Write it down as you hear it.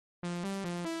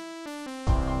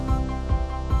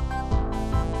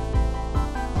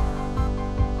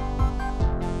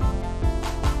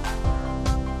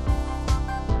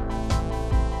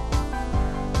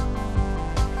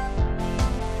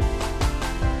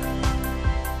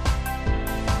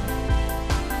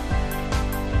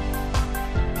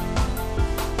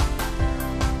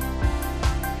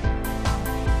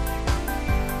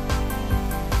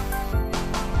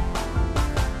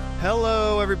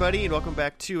everybody, and welcome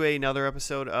back to another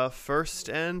episode of First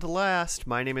and Last.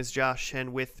 My name is Josh,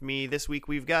 and with me this week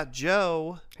we've got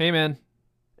Joe. Hey, man.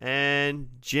 And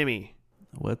Jimmy.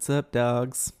 What's up,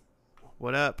 dogs?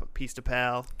 What up, Peace to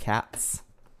pal? Cats.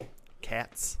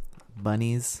 Cats.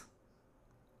 Bunnies.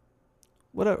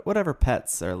 Whatever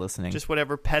pets are listening. Just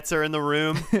whatever pets are in the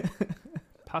room.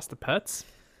 Pasta pets?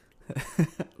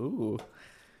 Ooh.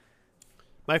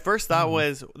 My first thought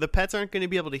was the pets aren't going to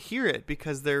be able to hear it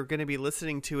because they're going to be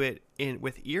listening to it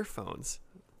with earphones.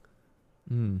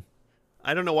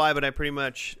 I don't know why, but I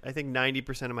think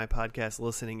 90% of my podcast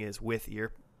listening is with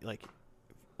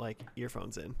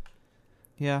earphones in.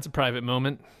 Yeah, It's a private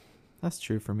moment. that's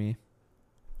true for me.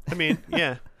 I mean,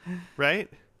 yeah, right?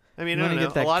 I mean, You I want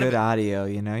don't to know. get that good audio,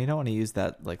 you know? You don't want to use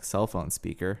that like cell phone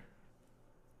speaker.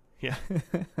 Yeah.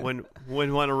 When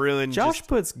want to ruin Josh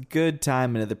puts good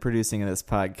time into the producing of this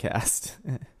podcast.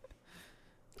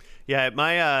 Yeah,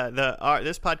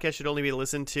 this podcast should only be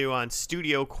listened to on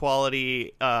studio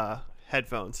quality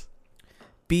headphones.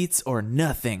 Beats or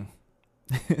nothing.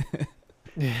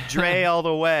 Dre all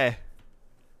the way.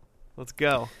 Let's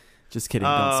go. Just kidding.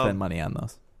 Don't spend money on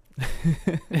those.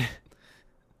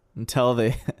 until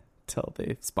they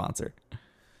sponsor.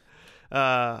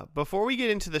 Before we get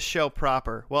into the show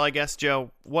proper, well, I guess,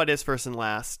 Joe, what is First and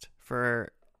Last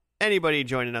for anybody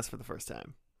joining us for the first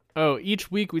time? Oh, each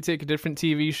week we take a different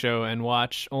TV show and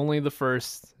watch only the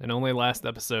first and only last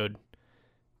episode.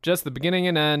 Just the beginning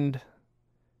and end.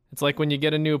 It's like when you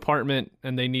get a new apartment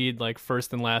and they need like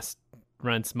first and last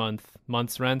month's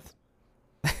rent.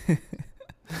 You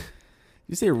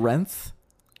say renth?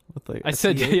 With like I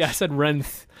said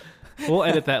rent. We'll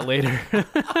edit that later.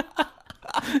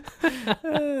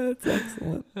 That's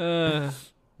excellent.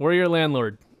 We're your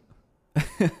landlord.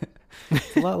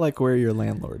 It's a lot like We're Your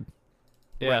Landlord.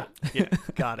 Yeah. Yeah,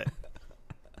 got it.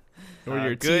 We're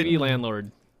your good. TV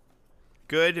landlord.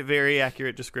 Good, very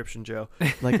accurate description, Joe.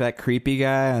 Like that creepy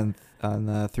guy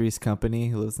on Three's Company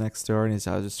who lives next door, and he's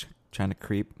always just trying to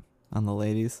creep on the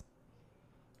ladies.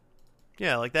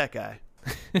 Yeah, like that guy.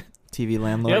 TV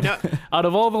landlord. Yep. Out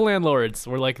of all the landlords,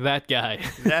 we're like that guy.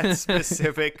 That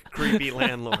specific creepy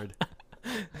landlord.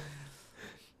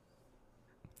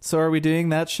 So are we doing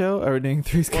that show? Are we doing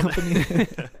Three's Company?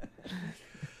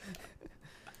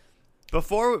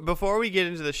 Before we get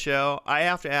into the show, I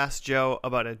have to ask Joe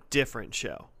about a different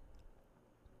show.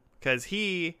 Because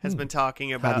he has been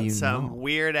talking about some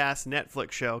weird-ass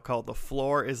Netflix show called The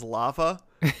Floor is Lava.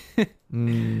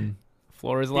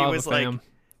 Floor is lava, fam.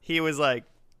 He was like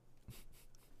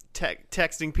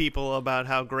texting people about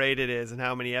how great it is and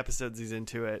how many episodes he's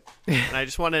into it. And I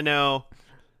just want to know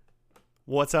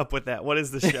what's up with that. What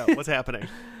is the show? What's happening?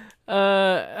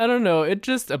 I don't know. It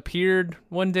just appeared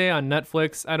one day on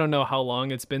Netflix. I don't know how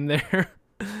long it's been there,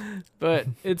 but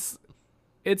it's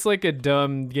like a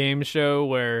dumb game show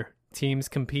where teams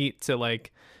compete to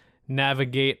like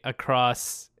navigate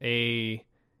across a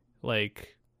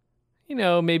like, you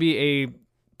know, maybe a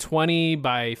 20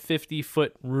 by 50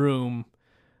 foot room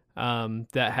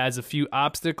that has a few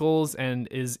obstacles and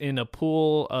is in a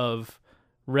pool of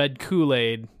red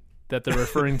Kool-Aid that they're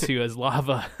referring to as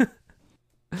lava.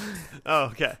 Oh,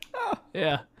 okay.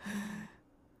 Yeah.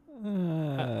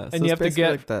 And you have to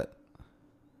get like that.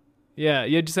 Yeah,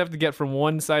 you just have to get from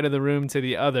one side of the room to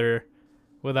the other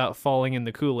without falling in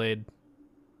the Kool-Aid.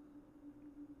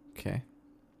 Okay.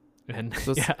 And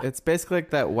So it's basically like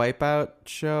that Wipeout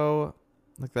show.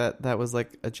 Like that was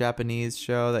like a Japanese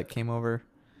show that came over.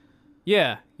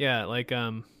 yeah, like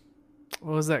what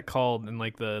was that called in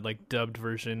like the like dubbed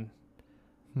version?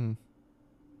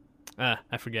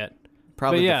 I forget.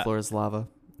 Probably yeah. The Floor is Lava.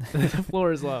 The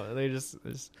Floor is Lava. They just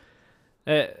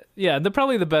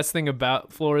probably the best thing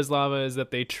about Floor is Lava is that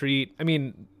they treat. I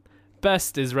mean,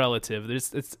 best is relative.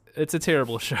 It's a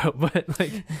terrible show, but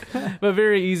but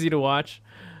very easy to watch.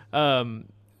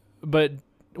 But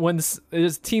when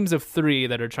there's teams of 3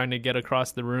 that are trying to get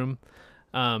across the room,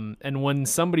 and when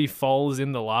somebody falls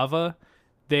in the lava,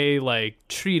 they like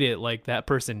treat it like that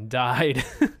person died.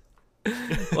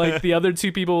 Like the other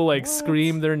 2 people like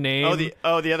scream their name. The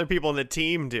other people in the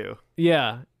team do.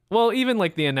 Yeah. Well, even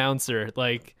like the announcer,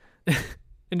 like,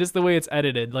 and just the way it's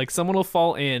edited, like someone will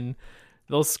fall in,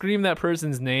 they'll scream that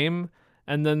person's name,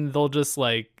 and then they'll just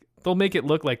like, they'll make it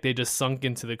look like they just sunk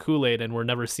into the Kool-Aid and were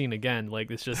never seen again.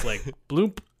 Like it's just like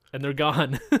bloop and they're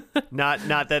gone. Not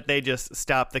that they just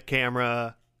stopped the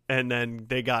camera and then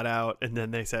they got out and then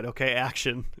they said, okay,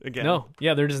 action again. No.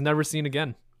 Yeah. They're just never seen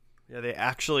again. Yeah, they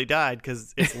actually died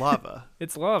because it's lava.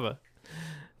 It's lava.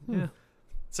 Yeah.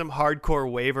 Some hardcore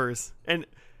waivers. And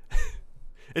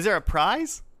is there a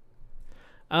prize?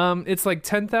 It's like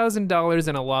 $10,000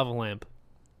 and a lava lamp.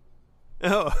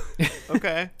 Oh,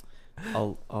 okay.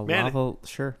 A Man, lava,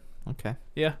 sure. Okay.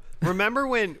 Yeah. remember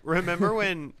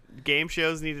when game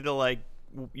shows needed to like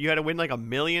you had to win like $1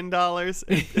 million,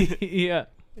 Yeah.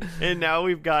 and now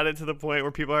we've got it to the point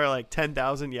where people are like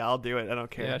 10,000. Yeah, I'll do it. I don't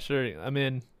care. Yeah, sure. I'm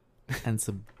in. And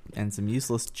some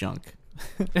useless junk.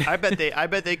 I bet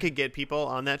they could get people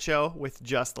on that show with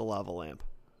just the lava lamp.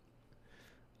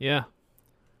 Yeah.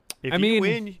 If I you mean,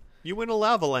 win, you win a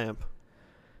lava lamp.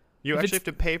 You If actually it's-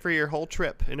 have to pay for your whole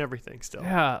trip and everything still.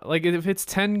 Yeah, like if it's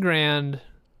 10 grand,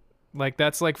 like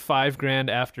that's like 5 grand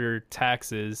after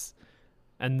taxes,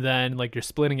 and then like you're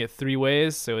splitting it 3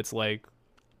 ways, so it's like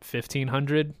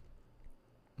 1,500.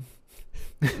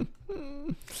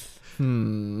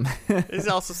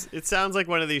 It sounds like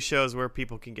one of these shows where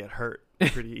people can get hurt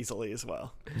pretty easily as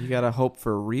well. You gotta hope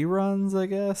for reruns, I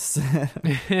guess.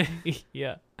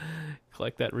 Yeah,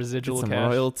 collect that Get residual some cash.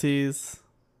 royalties.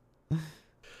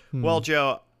 Well,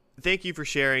 Joe, thank you for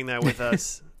sharing that with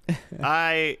us.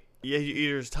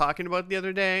 You were talking about it the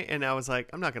other day, and I was like,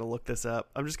 I'm not going to look this up.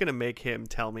 I'm just going to make him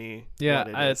tell me Yeah, what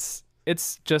it is.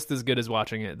 it's just as good as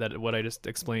watching it. That what I just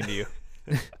explained to you.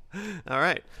 All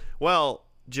right. Well,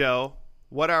 Joe,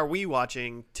 what are we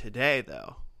watching today,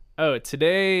 though? Oh,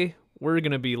 today we're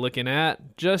gonna be looking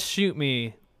at Just Shoot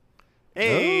Me.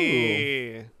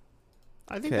 Hey,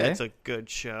 I think Okay. that's a good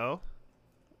show.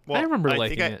 Well, I remember think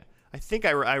liking it. I think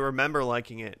I remember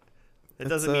liking it. It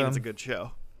doesn't mean it's a good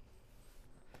show.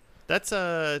 That's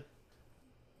a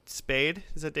Spade.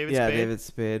 Is that David Yeah, Spade? David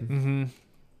Spade. Mm-hmm.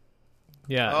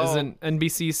 Yeah, it's Oh. an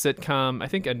NBC sitcom. I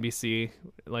think NBC,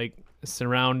 like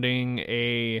surrounding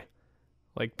a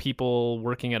like people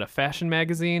working at a fashion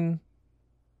magazine,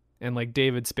 and like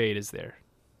David Spade is there.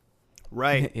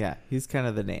 Right. Yeah, he's kind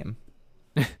of the name.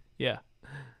 Yeah.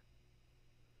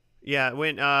 Yeah, it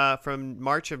went from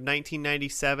March of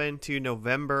 1997 to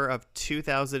November of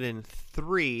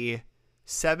 2003.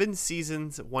 7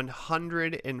 seasons,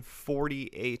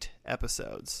 148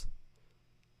 episodes.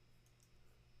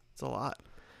 It's a lot.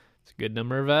 It's a good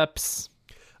number of eps.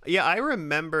 Yeah, I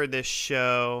remember this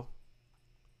show.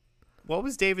 What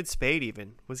was David Spade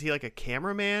even? Was he like a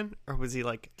cameraman, or was he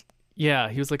like? Yeah,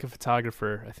 he was like a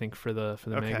photographer, I think, for the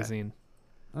Okay. magazine.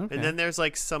 Okay. And then there's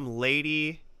like some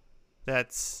lady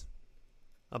that's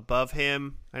above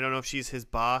him. I don't know if she's his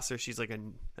boss or she's like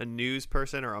a news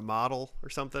person or a model or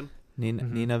something.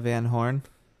 Nina Van Horn,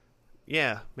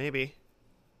 Yeah, maybe.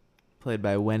 played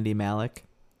by Wendy Malick.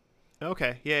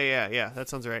 Okay. Yeah. That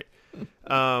sounds right.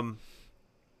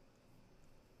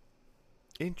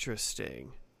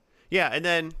 Interesting. Yeah, and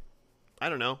then I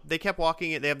don't know. They kept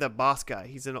walking it. They have that boss guy.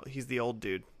 He's the old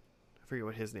dude. I forget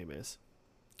what his name is.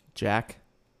 Jack.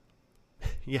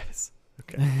 Yes.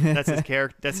 Okay. That's his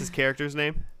character. That's his character's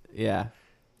name. Yeah.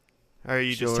 Or are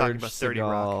you just talking about 30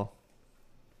 Rock?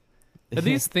 Are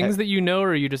these things that you know, or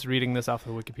are you just reading this off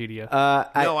of Wikipedia?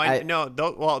 No, I no.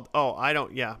 Well, I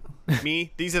don't. Yeah,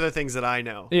 me. These are the things that I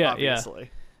know. Yeah, obviously.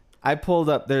 I pulled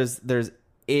up. There's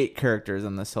 8 characters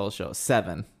in this whole show.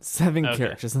 7 Okay.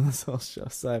 characters in this whole show.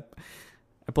 So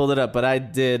I pulled it up, but I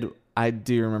do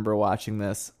remember watching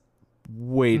this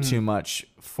way too much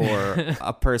for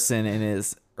a person in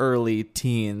his early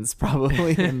teens,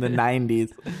 probably in the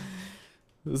 90s.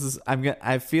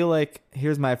 I feel like,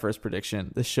 here's my first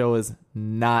prediction. The show is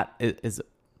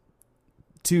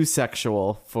too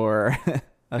sexual for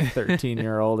a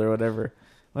 13-year-old or whatever.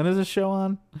 When is the show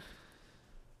on?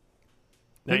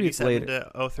 Maybe it's 97 later.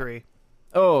 to 03.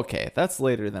 Oh, okay. That's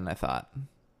later than I thought.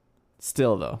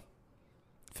 Still though.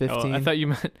 15. Oh, I thought you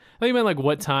meant like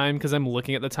what time? Because I'm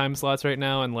looking at the time slots right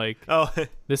now, and like Oh,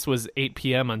 this was 8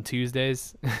 p.m. on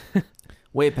Tuesdays.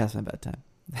 Way past my bedtime.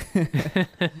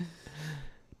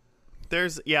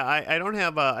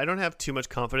 I don't have too much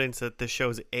confidence that the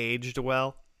show's aged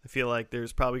well. I feel like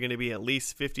there's probably going to be at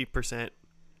least 50%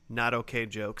 not okay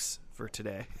jokes for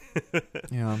today.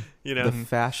 Yeah. You know, The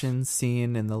fashion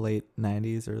scene in the late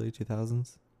 90s, early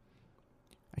 2000s.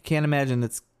 I can't imagine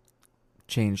it's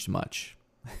changed much.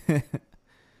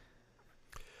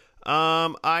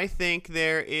 I think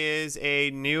there is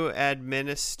a new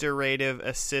administrative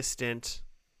assistant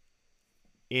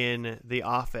in the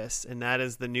office, and that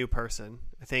is the new person.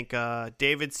 I think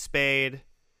David Spade,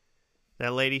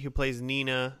 that lady who plays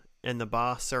Nina, and the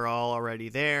boss are all already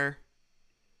there.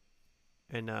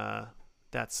 And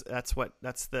it's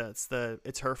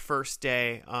her first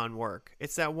day on work.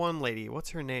 It's that one lady. What's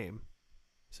her name?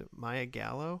 Is it Maya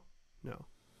Gallo? No.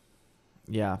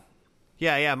 Yeah.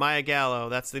 Yeah, Maya Gallo.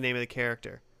 That's the name of the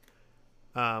character.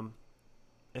 I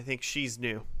think she's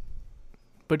new.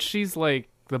 But she's like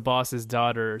the boss's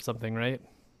daughter or something, right?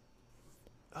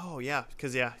 Oh yeah,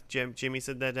 because Jimmy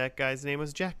said that guy's name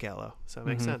was Jack Gallo, so it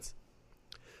makes sense.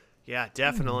 Yeah,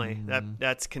 definitely.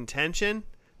 That's contention.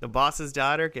 The boss's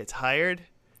daughter gets hired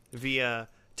via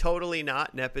totally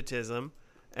not nepotism,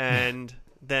 and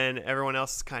then everyone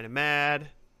else is kind of mad,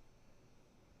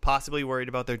 possibly worried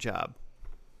about their job.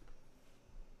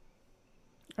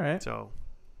 All right. So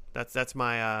that's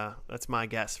my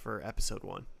guess for episode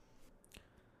 1.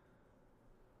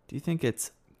 Do you think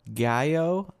it's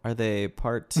Gallo? Are they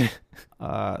part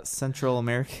Central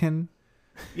American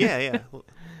Yeah.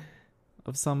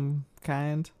 of some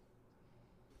kind?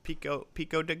 Pico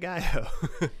de Gallo.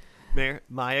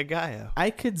 Maya Gallo. I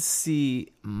could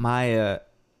see Maya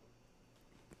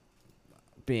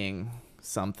being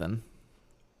something.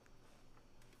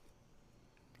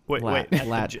 Wait,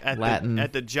 Latin.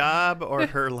 at the job, or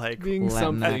her being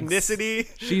Latin something. ethnicity,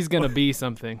 She's gonna be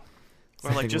something.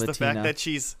 or like just Latina. the fact that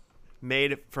she's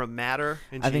made from matter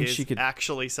and I think is she could-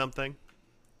 actually something.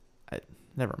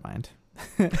 Never mind.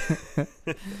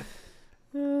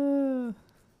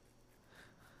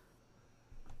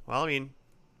 Well, I mean,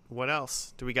 what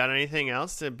else? Do we got anything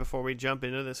else before we jump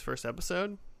into this first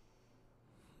episode?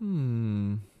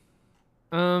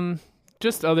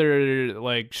 Just other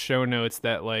like show notes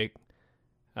that like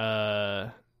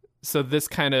so this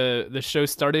kind of the show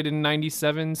started in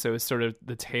 97, so it's sort of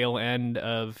the tail end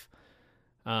of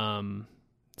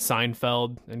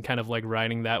Seinfeld and kind of like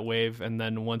riding that wave, and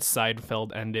then once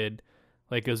Seinfeld ended,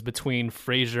 like it was between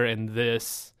Frasier and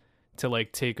this to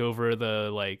like take over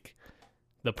the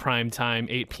prime time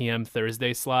 8 p.m.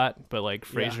 Thursday slot, but like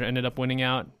Frasier ended up winning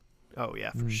out. Oh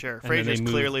yeah, for sure. And then they Frasier's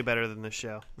moved- clearly better than this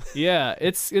show. Yeah,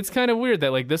 it's kind of weird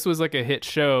that like this was like a hit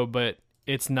show, but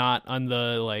it's not on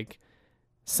the like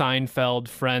Seinfeld,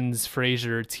 Friends,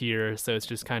 Frasier tier, so it's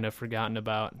just kind of forgotten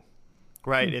about.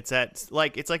 Right, it's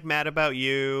like Mad About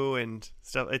You and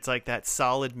stuff. It's like that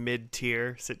solid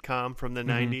mid-tier sitcom from the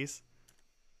 90s.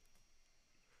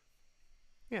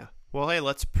 Yeah. Well, hey,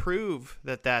 let's prove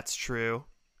that that's true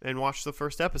and watch the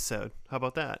first episode. How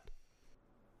about that?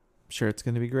 Sure, it's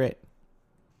going to be great.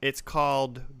 It's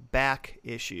called Back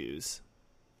Issues.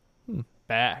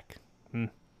 Back.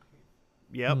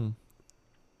 Yep.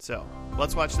 So,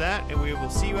 let's watch that, and we will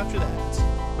see you after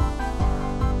that.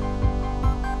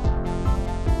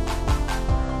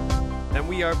 And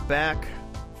we are back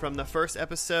from the first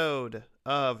episode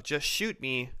of Just Shoot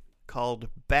Me, called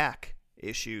Back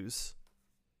Issues.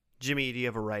 Jimmy, do you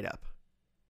have a write-up?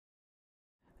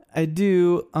 I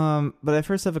do, but I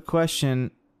first have a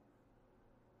question.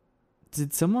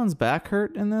 Did someone's back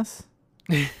hurt in this?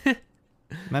 Am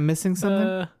I missing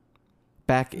something?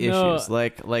 Back no. issues,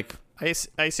 like I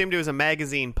assumed it was a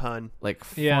magazine pun.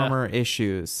 Yeah. former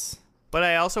issues. But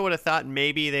I also would have thought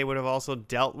maybe they would have also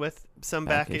dealt with some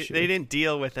Back back issue. They didn't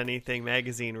deal with anything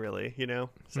magazine, really,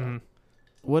 So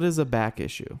What is a back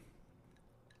issue?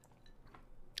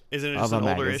 Isn't it Of just a an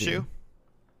older magazine. issue?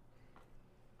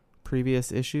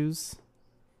 Previous issues?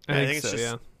 I think it's so, just,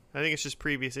 yeah. I think it's just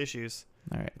previous issues.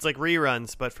 All right. It's like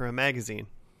reruns, but for a magazine.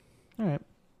 All right.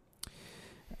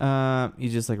 You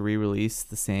just like re-release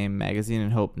the same magazine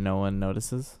and hope no one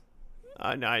notices?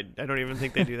 No, I don't even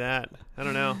think they do that. I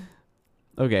don't know.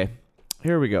 Okay,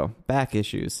 here we go. Back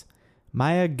issues.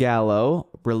 Maya Gallo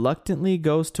reluctantly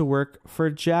goes to work for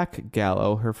Jack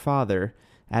Gallo, her father,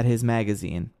 at his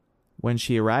magazine. When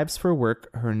she arrives for work,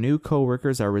 her new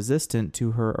co-workers are resistant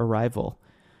to her arrival.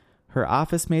 Her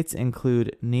office mates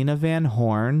include Nina Van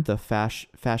Horn, the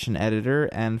fashion editor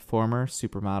and former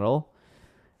supermodel,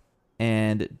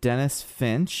 and Dennis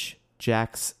Finch,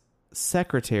 Jack's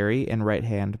secretary and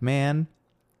right-hand man,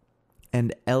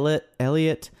 and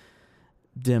Elliot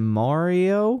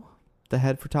DeMario, the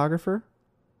head photographer.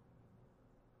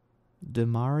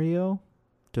 DeMario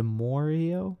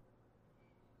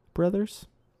brothers.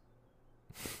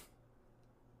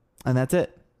 And that's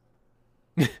it.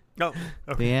 Oh,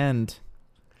 okay. The end.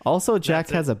 Also, Jack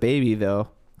That's it. has a baby though.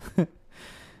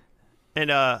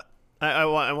 And I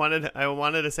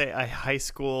wanted to say a high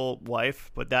school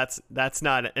wife, but that's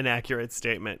not an accurate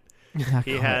statement. Not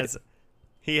He quite.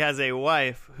 has a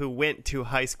wife who went to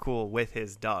high school with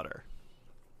his daughter.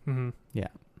 Yeah.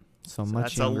 So So much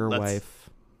that's younger that's- wife.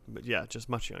 But yeah, just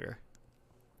much younger.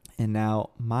 And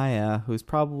now Maya, who's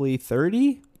probably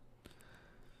 30,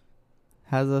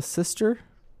 has a sister?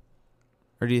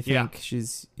 Or do you Yeah. think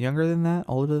she's younger than that?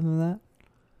 Older than that?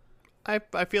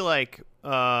 I feel like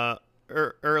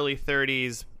early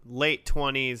 30s, late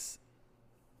 20s,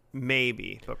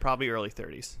 maybe, but probably early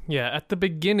 30s. Yeah, at the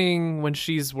beginning when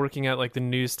she's working at like the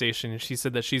news station, she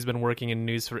said that she's been working in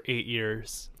news for 8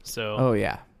 years. So Oh,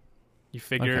 yeah. you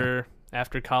figure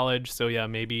after college, so yeah,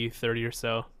 maybe 30 or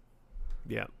so.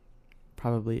 Yeah.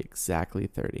 Probably exactly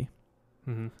 30.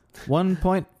 Mm-hmm. 1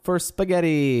 point for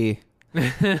spaghetti.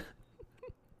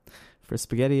 For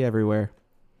spaghetti everywhere.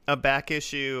 A back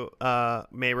issue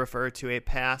may refer to a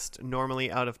past,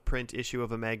 normally out of print issue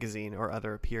of a magazine or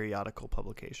other periodical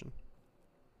publication.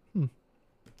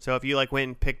 So if you went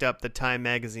and picked up the Time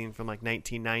magazine from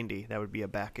 1990, that would be a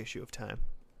back issue of Time.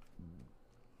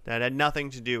 That had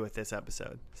nothing to do with this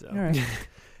episode. So. All right.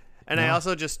 And no. I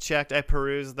also just checked. I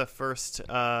perused the first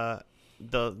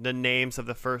the names of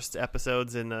the first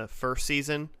episodes in the first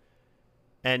season,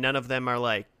 and none of them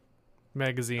are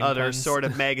magazine other puns. sort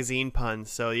of magazine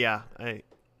puns. So yeah,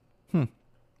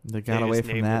 They got away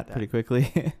from that pretty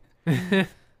quickly.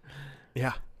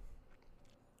 Yeah.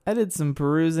 I did some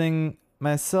perusing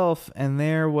myself, and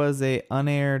there was a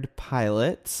unaired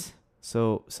pilot.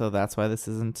 So that's why this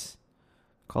isn't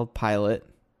called Pilot.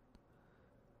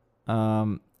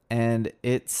 And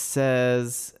it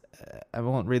says, I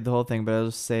won't read the whole thing, but I'll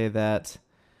just say that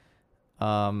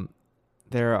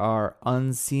there are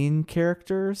unseen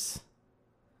characters,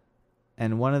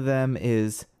 and one of them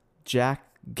is Jack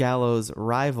Gallo's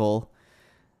rival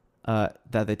that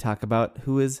they talk about,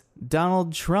 who is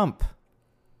Donald Trump.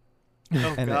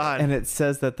 Oh, God. And it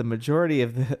says that the majority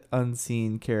of the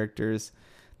unseen characters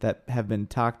that have been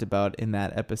talked about in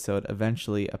that episode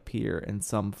eventually appear in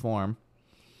some form.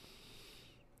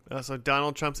 So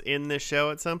Donald Trump's in this show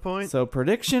at some point? So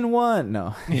prediction 1.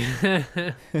 No.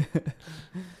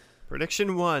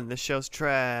 Prediction 1. This show's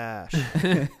trash.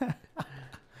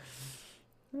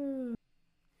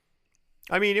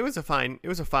 I mean, it was a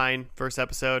fine first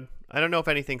episode. I don't know if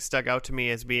anything stuck out to me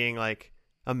as being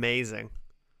amazing.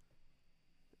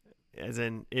 As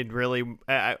in, it really,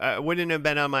 I wouldn't have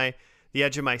been on the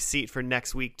edge of my seat for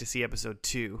next week to see episode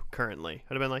 2 currently.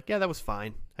 I'd have been yeah, that was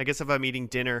fine. I guess if I'm eating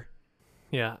dinner.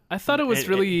 Yeah, I thought it was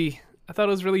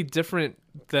really different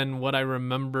than what I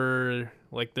remember,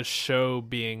 the show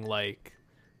being like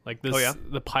this. Oh, yeah?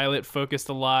 The pilot focused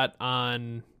a lot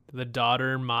on the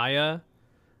daughter Maya,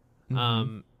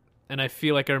 and I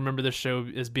feel like I remember the show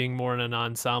as being more an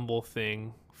ensemble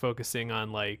thing, focusing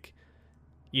on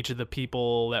each of the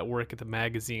people that work at the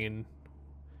magazine,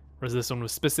 whereas this one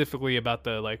was specifically about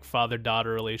the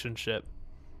father-daughter relationship.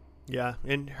 Yeah,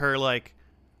 and her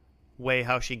way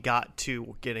how she got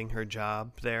to getting her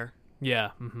job there. Yeah.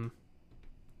 Mm-hmm.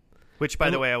 Which, by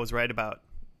the way, I was right about.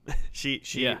 she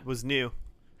was new.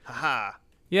 Haha.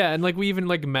 Yeah, and we even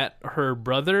met her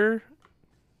brother,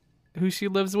 who she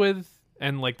lives with,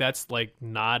 and that's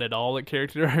not at all a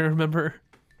character I remember.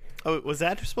 Oh, was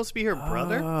that supposed to be her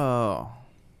brother? Oh.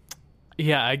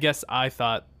 Yeah, I guess I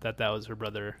thought that was her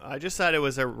brother. I just thought it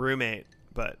was her roommate,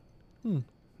 but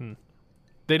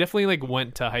they definitely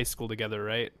went to high school together,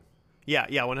 right? Yeah,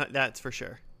 that's for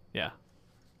sure. Yeah.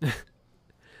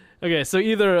 Okay, so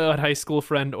either a high school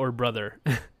friend or brother.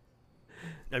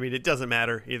 I mean, it doesn't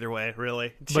matter either way,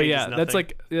 really. But yeah,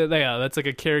 nothing. that's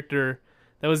a character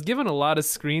that was given a lot of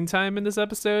screen time in this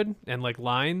episode and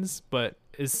lines, but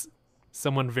is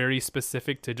someone very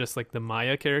specific to just the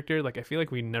Maya character. I feel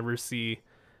we never see,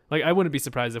 I wouldn't be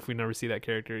surprised if we never see that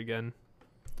character again.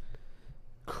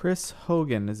 Chris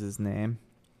Hogan is his name.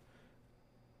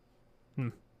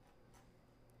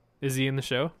 Is he in the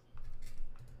show?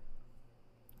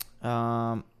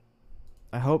 I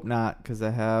hope not, because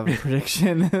I have a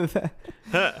prediction.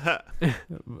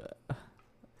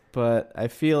 But I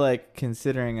feel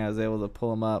considering I was able to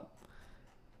pull him up,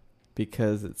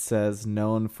 because it says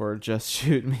known for Just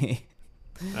Shoot Me.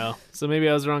 Well, so maybe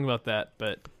I was wrong about that,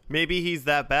 but maybe he's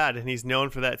that bad and he's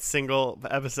known for that single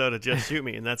episode of Just Shoot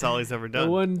Me, and that's all he's ever done.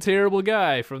 The one terrible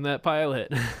guy from that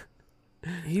pilot.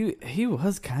 He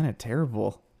was kind of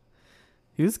terrible.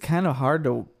 He was kind of hard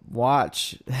to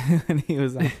watch when he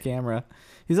was on camera.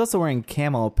 He's also wearing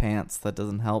camo pants. That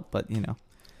doesn't help, but it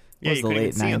was the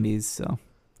late 90s, so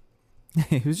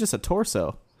he was just a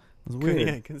torso. It was weird.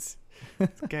 Yeah, because this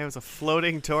guy was a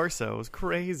floating torso. It was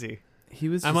crazy. He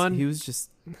was just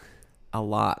a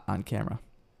lot on camera.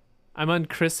 I'm on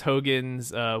Chris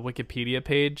Hogan's Wikipedia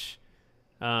page,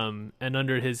 and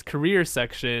under his career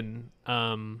section,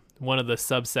 one of the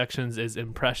subsections is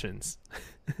impressions.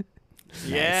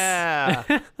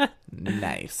 Yeah.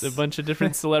 Nice. It's a bunch of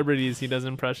different celebrities he does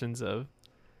impressions of.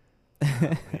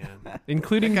 Oh, man.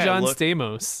 Including John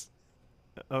Stamos.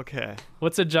 Okay.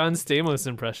 What's a John Stamos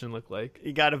impression look like?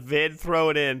 You got a vid? Throw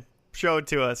it in. Show it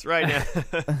to us right now.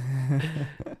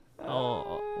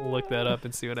 I'll look that up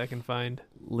and see what I can find.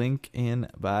 Link in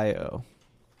bio.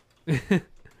 He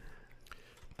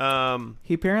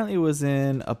apparently was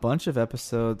in a bunch of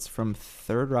episodes from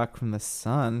Third Rock from the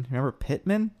Sun. Remember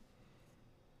Pittman?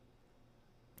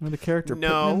 Or the character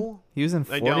No. Pittman? He was in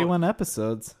 41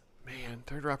 episodes. Man,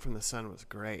 Third Rock from the Sun was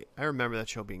great. I remember that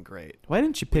show being great. Why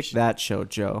didn't you pick that show,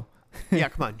 Joe? Yeah,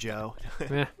 come on, Joe.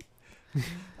 Yeah.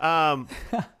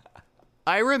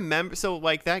 I remember, so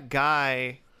like that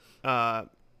guy,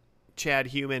 Chad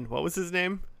Human, what was his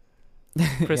name?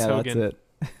 Chris Hogan. That's it.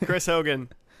 Chris Hogan.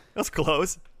 That's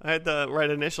close. I had the right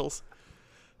initials.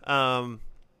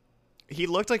 He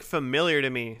looked like familiar to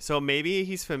me, so maybe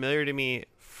he's familiar to me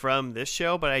from this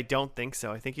show, but I don't think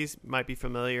so. I think he's might be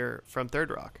familiar from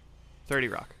Third Rock from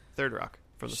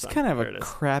the Just Sun. kind of There a it is.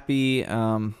 crappy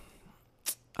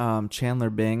Chandler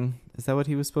Bing. Is that what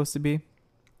he was supposed to be?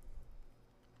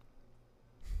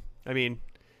 I mean,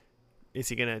 is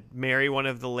he gonna marry one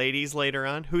of the ladies later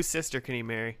on? Whose sister can he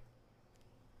marry?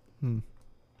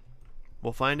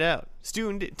 We'll find out.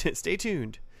 Stay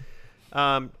tuned.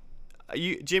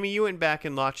 Jimmy, you went back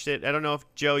and watched it. I don't know if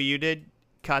Joe, you did.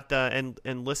 Caught the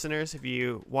and listeners, if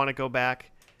you want to go back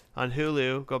on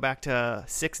Hulu, go back to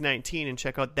 619 and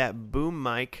check out that boom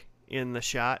mic in the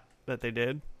shot that they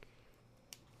did.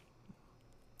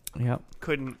 Yep.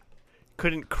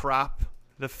 Couldn't crop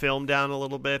the film down a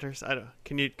little bit, or I don't.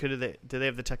 Did they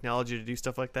have the technology to do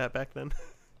stuff like that back then?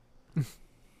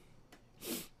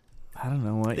 I don't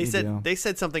know what They you do. they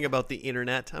said something about the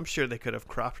internet. I'm sure they could have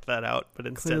cropped that out, but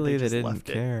instead Clearly they just didn't left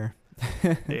care.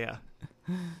 it. Yeah.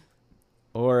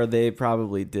 Or they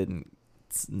probably didn't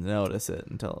notice it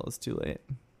until it was too late.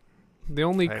 The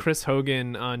only Right. Chris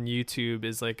Hogan on YouTube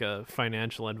is like a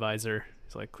financial advisor.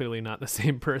 He's like clearly not the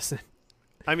same person.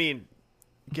 I mean,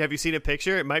 have you seen a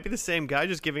picture? It might be the same guy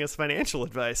just giving us financial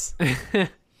advice.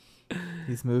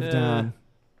 He's moved on.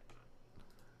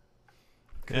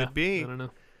 Could Yeah, be. I don't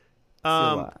know.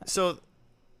 So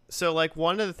like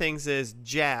one of the things is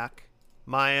Jack,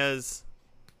 Maya's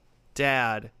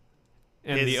dad,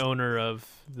 And His- the owner of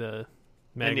the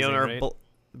magazine, and the owner right? of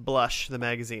Blush, the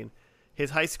magazine.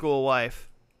 His high school wife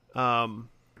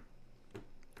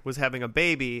was having a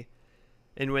baby,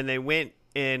 and when they went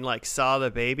and like saw the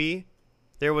baby,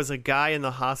 there was a guy in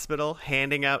the hospital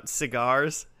handing out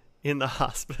cigars in the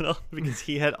hospital because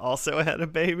he had also had a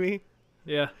baby.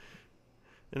 Yeah.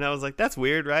 And I was like, that's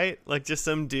weird, right? Like just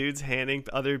some dudes handing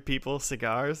other people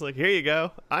cigars. Like, here you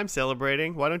go. I'm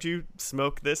celebrating. Why don't you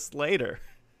smoke this later?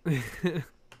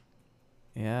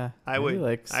 Yeah. I would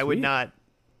Like, I would sweet. not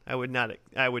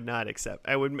accept.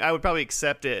 I would probably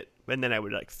accept it, and then I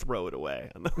would like throw it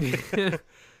away on the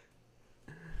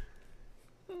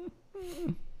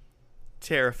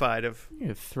terrified of You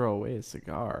could throw away a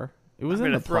cigar. It was I'm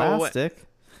in the gonna throw away- plastic.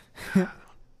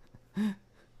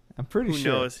 I'm pretty who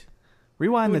sure. knows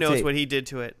Rewind who the knows tape. what he did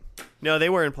to it. No, they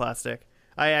were in plastic.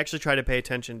 I actually tried to pay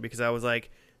attention because I was like,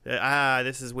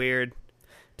 this is weird.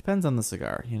 Depends on the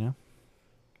cigar, you know.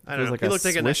 I It don't was know. like He a looked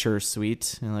like a Swisher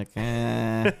sweet, and like,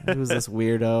 who's this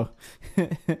weirdo?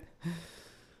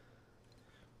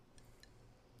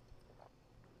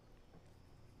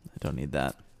 I don't need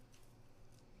that.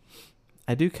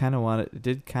 I do kind of want it. It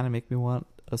did kind of make me want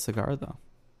a cigar, though.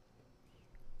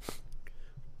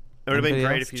 It would have been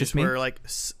Anybody great else? if you Just just me? were like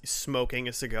smoking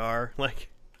a cigar, like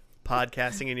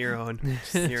podcasting in your own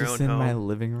Just home. in my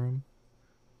living room.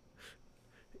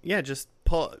 Yeah, just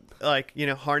pull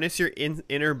harness your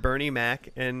inner Bernie Mac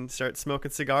and start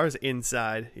smoking cigars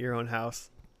inside your own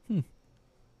house.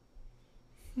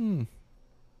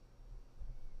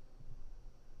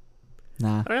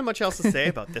 Nah. I don't have much else to say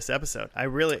about this episode.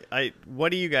 What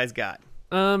do you guys got?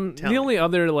 The Tell me. only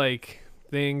other like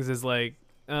things is like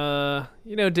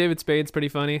David Spade's pretty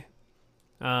funny.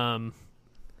 And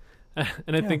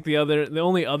I think the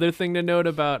only other thing to note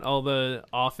about all the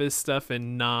Office stuff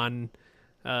and non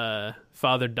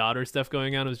father-daughter stuff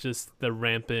going on was just the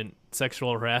rampant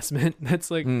sexual harassment that's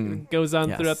like goes on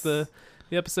Yes. throughout the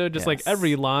episode. Just like Yes.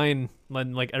 every line,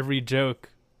 like every joke,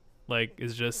 like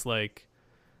is just like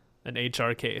an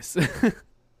HR case.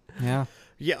 Yeah.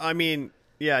 Yeah, I mean,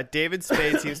 yeah, David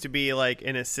Spade seems to be like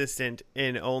an assistant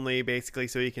in only basically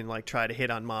so he can like try to hit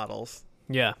on models.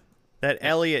 Yeah. That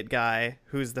Elliot guy,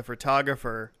 who's the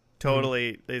photographer,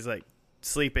 totally is like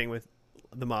sleeping with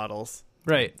the models.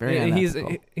 Right. Very And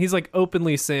unethical. he's like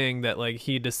openly saying that like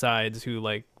he decides who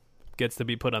like gets to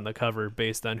be put on the cover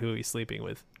based on who he's sleeping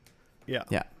with. Yeah.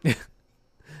 Yeah.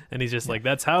 And he's just like,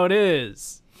 that's how it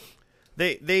is.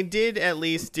 They did at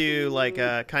least do like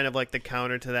a kind of like the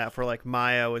counter to that for like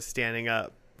Maya was standing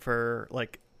up for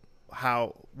like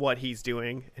what he's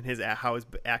doing and how his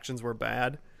actions were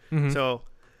bad. Mhm. So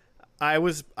I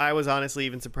was honestly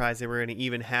even surprised they were going to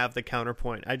even have the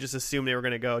counterpoint. I just assumed they were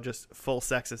going to go just full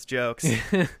sexist jokes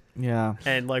Yeah.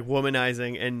 and like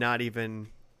womanizing and not even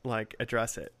like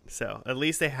address it. So at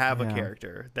least they have a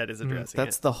character that is addressing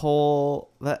that's it. the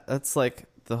whole that's like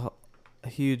a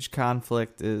huge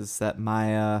conflict is that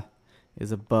Maya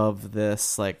is above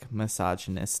this like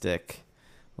misogynistic,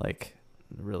 like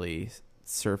really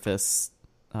surface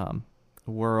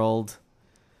world,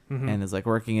 and is like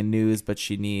working in news, but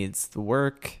she needs the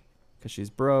work because she's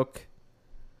broke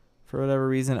for whatever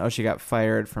reason. Oh, she got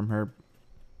fired from her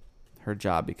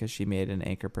job because she made an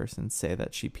anchor person say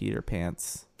that she peed her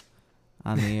pants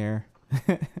on the air.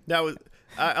 That was,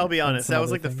 I'll be honest, that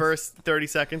was like things. the first 30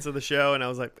 seconds of the show, and I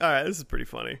was like, all right, this is pretty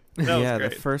funny. That was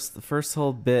great. the first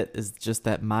whole bit is just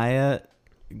that Maya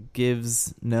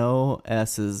gives no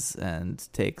S's and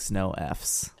takes no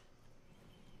F's.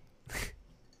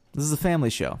 This is a family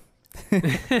show.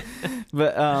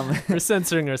 But we're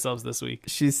censoring ourselves this week.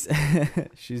 She's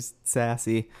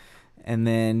sassy. And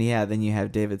then you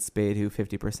have David Spade, who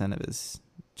 50% of his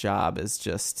job is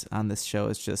just on this show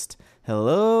is just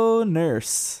hello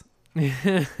nurse.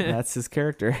 That's his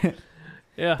character.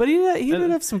 Yeah, but he did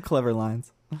have some clever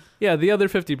lines. Yeah, the other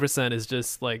 50% is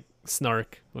just like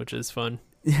snark, which is fun.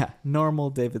 Yeah, normal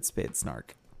David Spade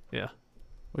snark. Yeah,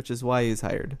 which is why he's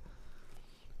hired.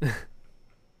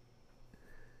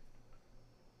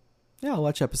 Yeah, I'll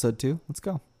watch episode 2. Let's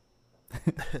go.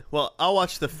 Well, I'll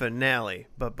watch the finale,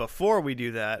 but before we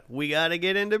do that, we got to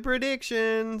get into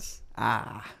predictions.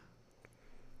 Right.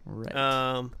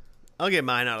 I'll get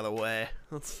mine out of the way.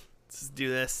 Let's do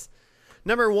this.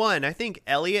 Number 1, I think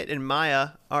Elliot and Maya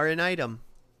are an item.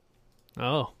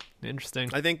 Oh, interesting.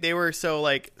 I think they were so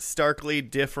like starkly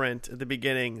different at the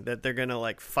beginning that they're gonna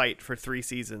like fight for 3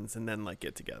 seasons and then like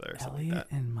get together. Or Elliot like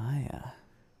that. and Maya.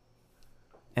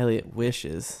 Elliot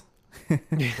wishes.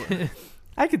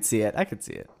 I could see it.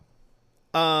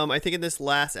 I think in this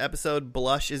last episode,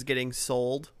 Blush is getting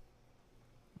sold.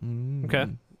 Okay.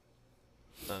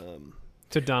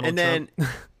 To Donald Trump. And then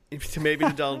maybe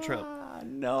to Donald Trump.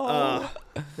 No.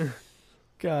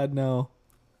 God, no.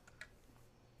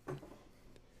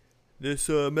 This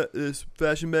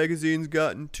fashion magazine's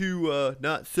gotten too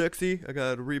not sexy. I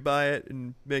gotta rebuy it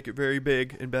and make it very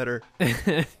big and better.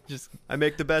 I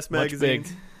make the best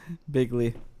magazines.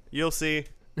 Bigly. You'll see.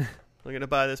 I'm gonna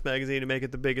buy this magazine and make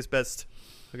it the biggest, best.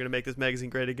 I'm gonna make this magazine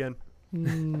great again.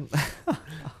 Oh,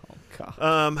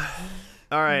 God.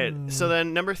 All right. So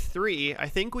then, number 3, I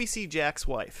think we see Jack's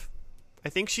wife. I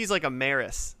think she's like a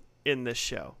Maris in this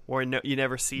show, or no, you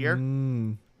never see her.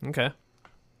 Okay.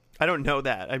 I don't know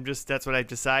that. That's what I've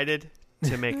decided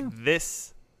to make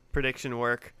this prediction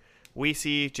work. We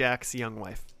see Jack's young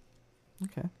wife.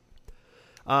 Okay.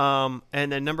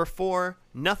 And then number 4,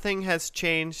 nothing has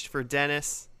changed for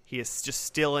Dennis. He is just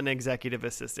still an executive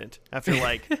assistant after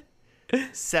like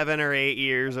 7 or 8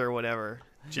 years or whatever.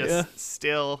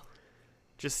 Still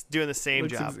just doing the same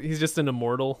job. He's just an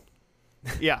immortal.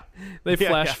 Yeah. They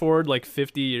flash forward like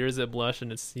 50 years at Blush,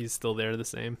 and he's still there the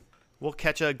same. We'll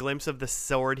catch a glimpse of the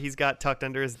sword he's got tucked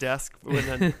under his desk when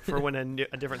a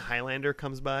different Highlander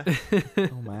comes by.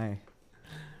 Oh, my.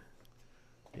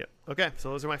 Yep. Okay, so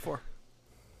those are my 4.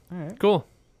 All right. Cool.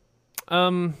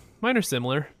 Mine are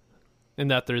similar in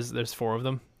that there's 4 of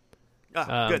them.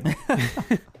 Good.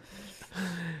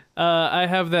 I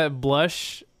have that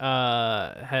Blush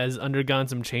has undergone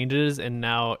some changes, and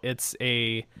now it's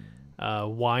a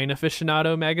wine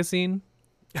aficionado magazine.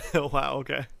 Wow,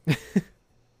 okay.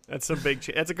 That's a big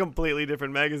that's a completely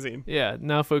different magazine. Yeah,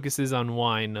 now focuses on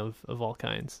wine of all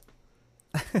kinds.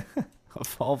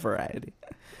 Of all variety.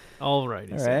 All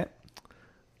varieties. All right.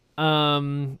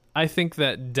 I think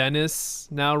that Dennis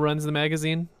now runs the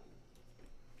magazine.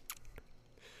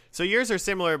 So yours are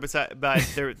similar, but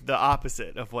they're the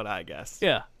opposite of what I guessed.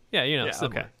 Yeah, similar.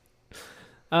 Okay.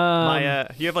 Maya,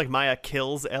 you have like Maya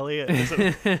kills Elliot. Or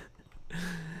something?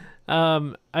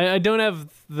 I don't have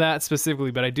that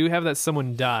specifically, but I do have that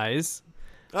someone dies.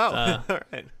 Oh, all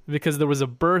right. Because there was a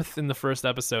birth in the first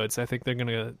episode, so I think they're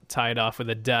gonna tie it off with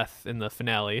a death in the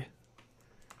finale.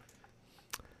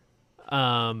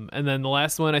 And then the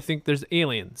last one, I think there's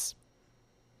aliens.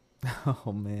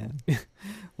 Oh, man.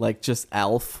 Like just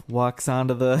Alf walks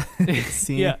onto the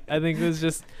scene. Yeah, I think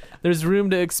there's room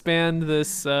to expand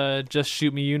this Just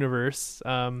Shoot Me universe.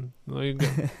 We're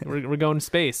going to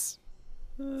space.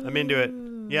 I'm into it.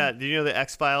 Yeah, do you know the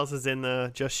X-Files is in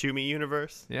the Just Shoot Me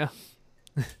universe? Yeah.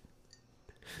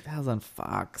 That was on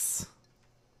Fox.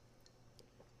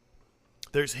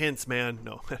 There's hints, man.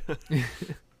 No.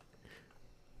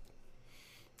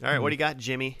 All right, what do you got,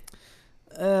 Jimmy?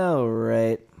 All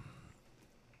right.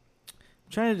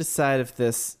 I'm trying to decide if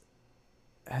this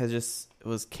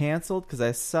was canceled, because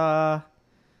I saw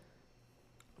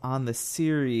on the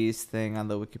series thing on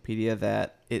the Wikipedia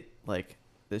that it like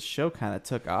this show kind of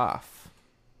took off.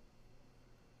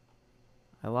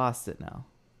 I lost it now.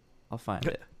 I'll find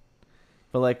it.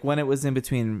 But like when it was in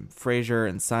between Frasier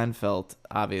and Seinfeld,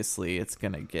 obviously it's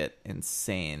going to get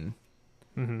insane.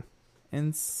 Mm-hmm.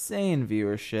 Insane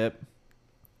viewership.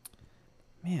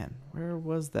 Man, where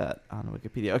was that on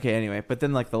Wikipedia? Okay, anyway, but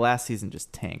then like the last season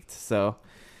just tanked. So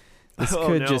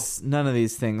this none of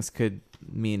these things could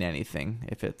mean anything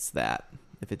if it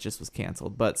just was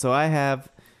canceled. But so I have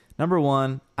number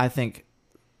 1, I think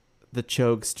the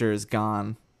Chokester is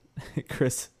gone.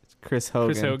 Chris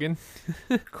Hogan.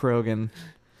 Krogan.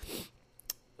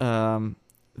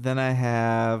 Then I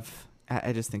have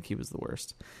I just think he was the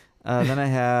worst. Then I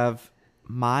have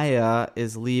Maya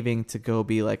is leaving to go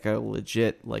be like a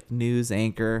legit like news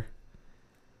anchor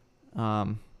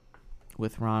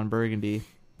with Ron Burgundy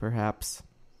perhaps.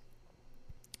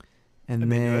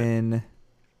 And then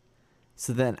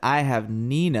so then I have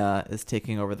Nina is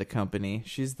taking over the company.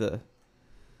 She's the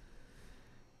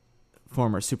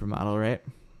former supermodel, right?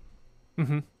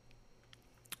 Mm-hmm.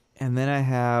 And then I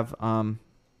have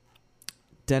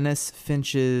Dennis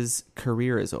Finch's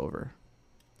career is over.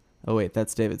 Oh wait,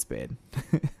 that's David Spade.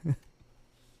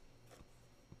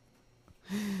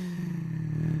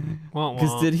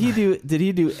 Because did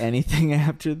he do anything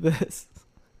after this?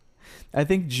 I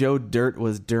think Joe Dirt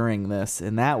was during this,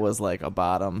 and that was like a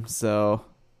bottom. So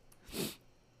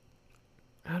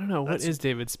I don't know. What is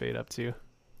David Spade up to?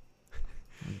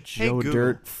 Joe Google,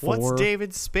 Dirt 4. What's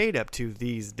David Spade up to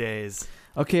these days?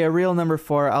 Okay, a real number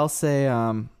 4. I'll say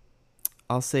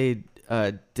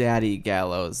Daddy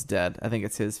Gallo's dead. I think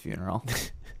it's his funeral.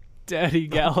 Daddy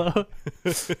Gallo.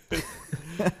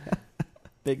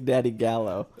 Big Daddy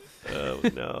Gallo. Oh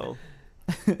no.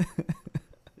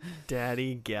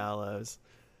 Daddy Gallows.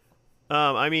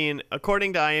 I mean,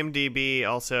 according to IMDb,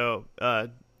 also,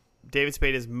 David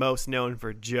Spade is most known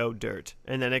for Joe Dirt,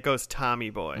 and then it goes Tommy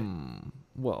Boy.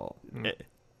 Well,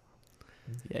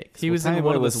 yikes. He was in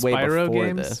one of the Spyro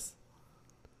games. This.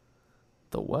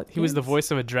 The what? He was the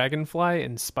voice of a dragonfly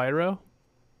in Spyro.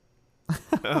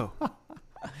 Oh,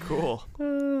 cool.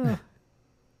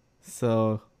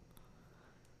 So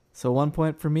 1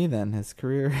 point for me then. His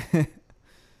career.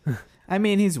 I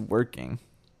mean, he's working.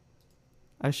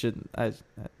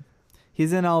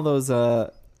 He's in all those.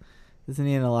 Isn't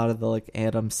he in a lot of the like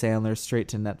Adam Sandler straight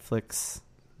to Netflix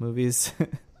movies?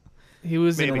 He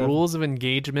was in Rules of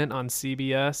Engagement on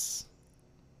CBS.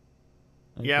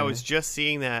 Okay. Yeah, I was just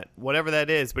seeing that. Whatever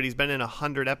that is, but he's been in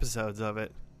 100 episodes of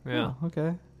it. Yeah. Oh,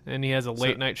 okay. And he has a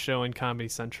late night show in Comedy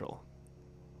Central.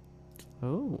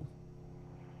 Oh.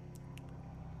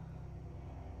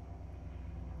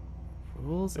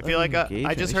 Rules I feel like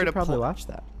I just heard probably watch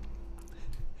that.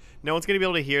 No one's going to be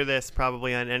able to hear this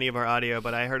probably on any of our audio,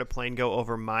 but I heard a plane go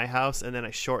over my house, and then I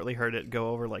shortly heard it go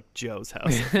over like Joe's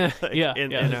house. Like, yeah,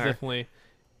 it's definitely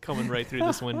coming right through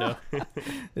this window.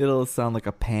 It'll sound like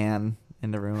a pan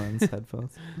in everyone's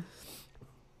headphones.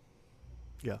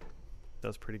 Yeah, that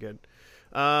was pretty good.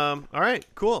 All right,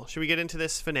 cool. Should we get into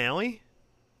this finale?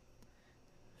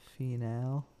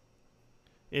 Finale.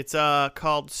 It's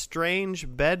called Strange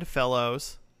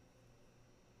Bedfellows.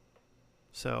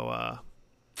 So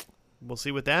we'll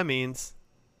see what that means.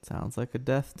 Sounds like a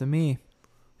death to me.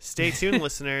 Stay tuned,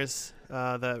 listeners.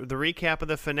 The recap of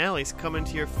the finale's coming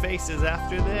to your faces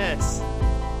after this.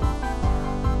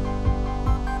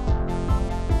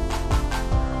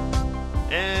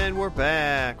 And we're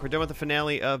back. We're done with the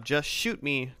finale of Just Shoot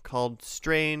Me, called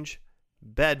Strange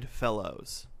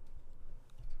Bedfellows.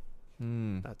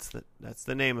 That's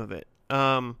the name of it.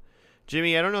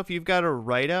 Jimmy, I don't know if you've got a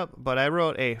write-up, but I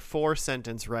wrote a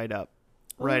 4-sentence write-up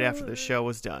right after the show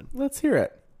was done. Let's hear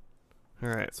it. All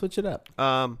right. Switch it up.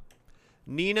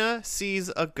 Nina sees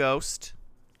a ghost.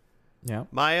 Yeah.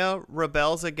 Maya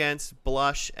rebels against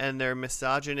Blush and their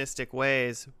misogynistic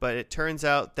ways, but it turns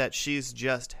out that she's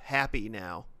just happy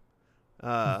now.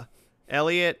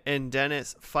 Elliot and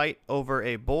Dennis fight over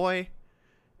a boy,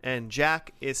 and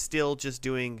Jack is still just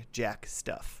doing Jack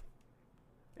stuff.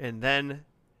 And then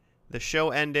the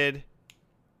show ended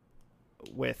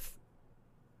with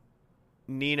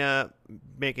Nina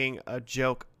making a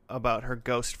joke about her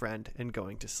ghost friend and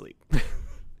going to sleep.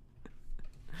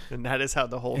 And that is how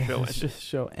the whole show ended. The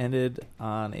show ended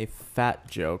on a fat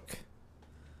joke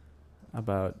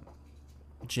about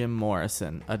Jim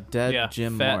Morrison, a dead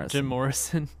Jim Morrison. Jim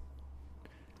Morrison.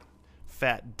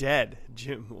 Fat dead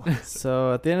Jim Morrison.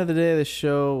 So at the end of the day, the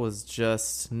show was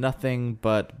just nothing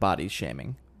but body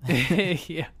shaming.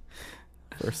 Yeah.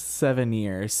 For 7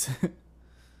 years.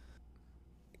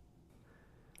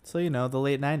 So, the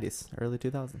late 90s, early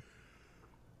 2000s.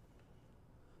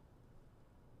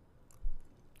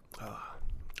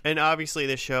 And obviously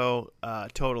the show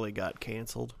totally got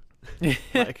canceled.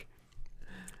 Like,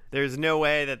 there's no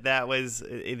way that was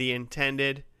the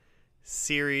intended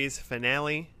series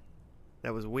finale.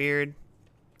 That was weird.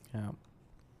 Yeah.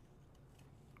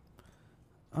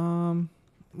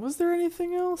 Was there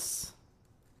anything else?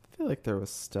 I feel like there was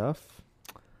stuff.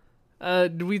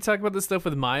 Did we talk about the stuff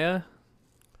with Maya?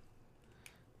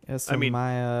 Yeah, so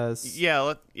Maya's...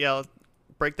 Yeah, let's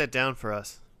break that down for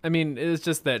us. I mean, it was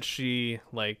just that she,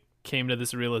 like, came to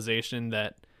this realization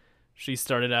that she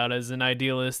started out as an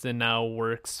idealist and now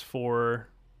works for,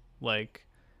 like,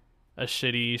 a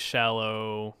shitty,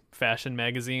 shallow fashion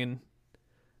magazine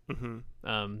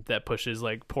that pushes,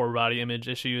 like, poor body image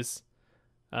issues.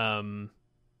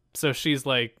 So she's,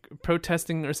 like,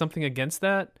 protesting or something against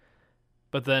that.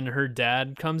 But then her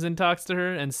dad comes and talks to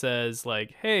her and says,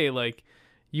 like, hey, like,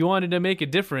 you wanted to make a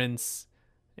difference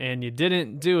and you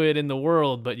didn't do it in the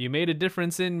world, but you made a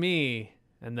difference in me.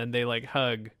 And then they, like,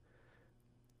 hug.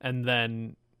 And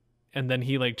then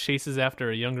he, like, chases after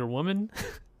a younger woman.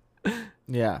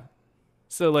 Yeah.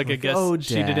 So, like, I guess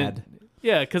she Dad. didn't.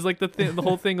 Yeah, because, like, the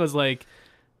whole thing was, like,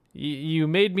 you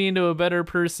made me into a better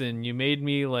person. You made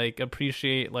me, like,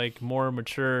 appreciate, like, more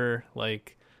mature,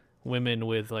 like, women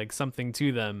with, like, something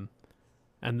to them.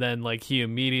 And then, like, he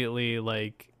immediately,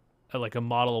 like a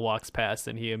model walks past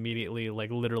and he immediately,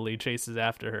 like, literally chases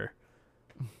after her.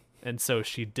 And so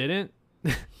she didn't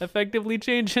effectively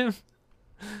change him.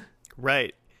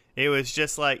 Right. It was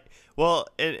just like, well,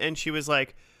 and she was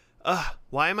like,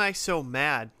 why am I so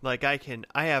mad? Like, I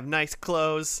have nice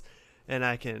clothes and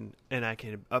I can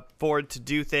afford to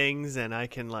do things and I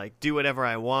can, like, do whatever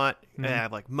I want and I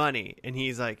have, like, money. And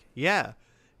he's like, yeah,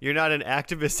 you're not an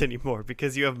activist anymore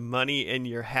because you have money and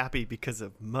you're happy because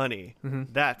of money.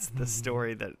 That's the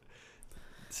story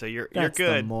so you're good.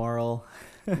 The moral.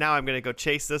 Now I'm going to go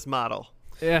chase this model.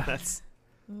 Yeah.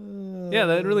 Yeah,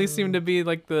 that really seemed to be,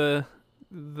 like, the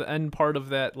end part of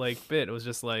that, like, bit. It was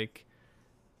just like,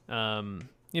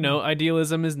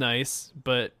 idealism is nice,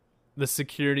 but the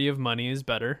security of money is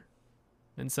better.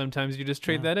 And sometimes you just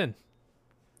trade that in.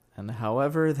 And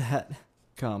however that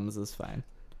comes is fine.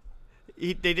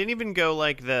 They didn't even go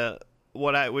like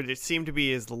what I would seem to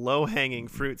be is the low-hanging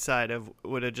fruit side of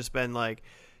would have just been like,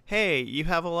 hey, you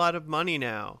have a lot of money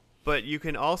now, but you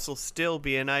can also still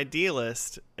be an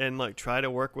idealist and, like, try to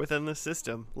work within the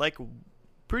system. Like,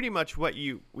 pretty much what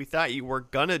we thought you were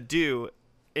gonna do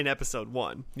in episode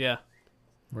 1. Yeah.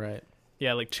 Right.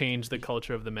 Yeah, like, change the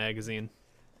culture of the magazine.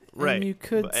 Right. And you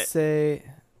could say,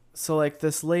 so, like,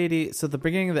 this lady, so the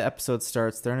beginning of the episode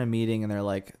starts, they're in a meeting and they're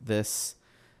like, this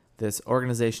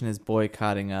organization is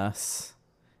boycotting us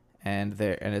and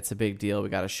it's a big deal. We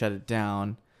got to shut it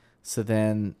down. So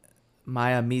then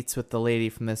Maya meets with the lady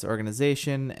from this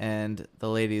organization and the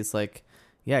lady's like,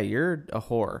 yeah, you're a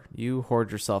whore. You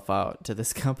hoard yourself out to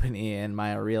this company. And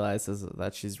Maya realizes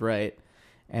that she's right.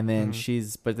 And then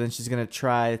she's going to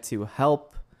try to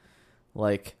help,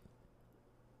 like,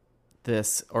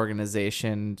 this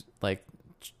organization, like,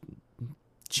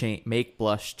 make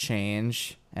Blush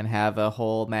change and have a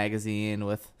whole magazine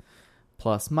with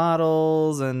plus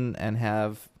models and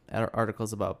have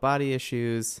articles about body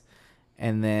issues.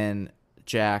 And then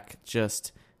Jack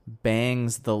just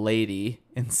bangs the lady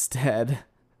instead.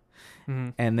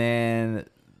 And then,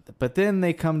 but then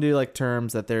they come to, like,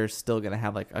 terms that they're still going to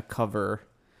have, like, a cover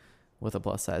with a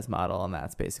plus size model. And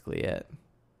that's basically it.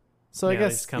 So I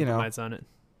guess, compromise on it.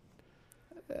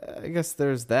 I guess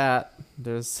there's that.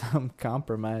 There's some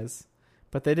compromise.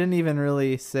 But they didn't even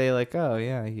really say, like, oh,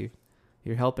 yeah,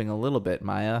 you're helping a little bit,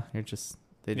 Maya. They just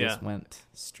went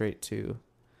straight to...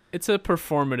 It's a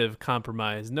performative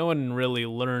compromise. No one really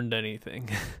learned anything.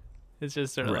 It's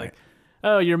just sort of like,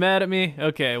 oh, you're mad at me?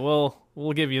 Okay, well,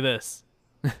 we'll give you this.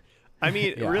 I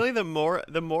mean, really the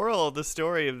moral of the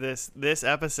story of this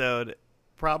episode,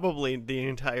 probably the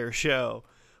entire show,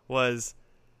 was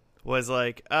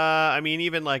like, I mean,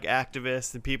 even, like,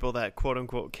 activists and people that quote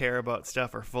unquote care about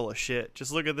stuff are full of shit.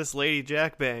 Just look at this lady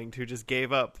Jack banged who just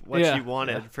gave up what she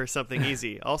wanted for something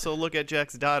easy. Also, look at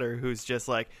Jack's daughter who's just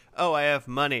like, oh, I have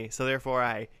money, so therefore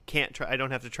I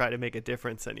don't have to try to make a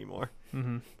difference anymore.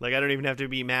 Like, I don't even have to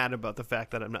be mad about the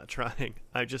fact that I'm not trying.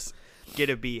 I just get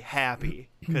to be happy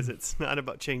because it's not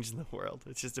about changing the world.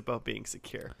 It's just about being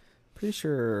secure. Pretty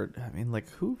sure, I mean, like,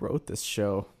 who wrote this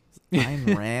show?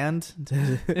 Ayn Rand?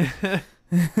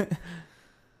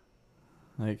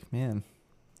 Like, man,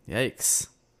 yikes.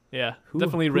 Yeah,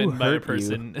 definitely written by a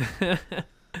person.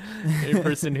 A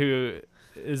person who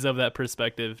is of that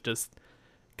perspective, just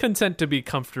content to be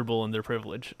comfortable in their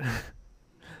privilege.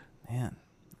 Man,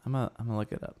 I'm gonna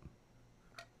look it up.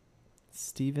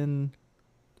 Stephen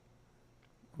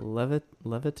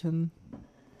Levitan.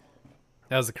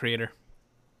 That was the creator.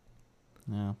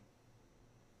 Yeah.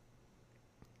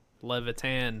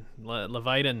 Levitan,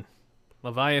 Leviathan.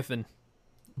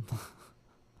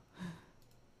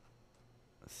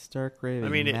 Stark Raving, I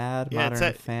mean, Mad yeah,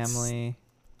 Modern Family. It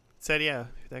said, yeah,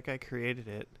 that guy created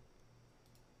it.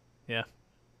 Yeah.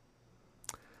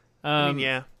 I mean,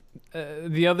 yeah.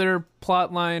 The other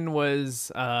plot line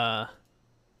was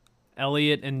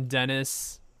Elliot and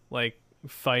Dennis like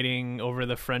fighting over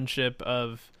the friendship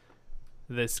of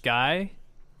this guy.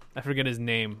 I forget his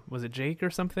name. Was it Jake or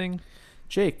something?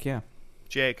 Jake, yeah.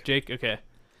 Jake, okay.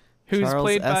 Who's Charles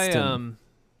played Eston.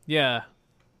 by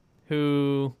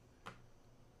who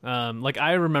like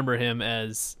I remember him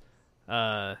as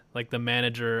like the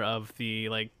manager of the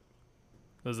like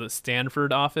was it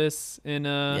Stanford office in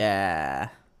Yeah.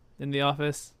 in The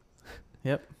Office?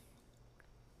 Yep.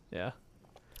 Yeah.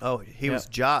 Oh, he was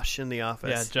Josh in The Office.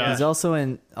 Yeah, Josh. He's also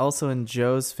in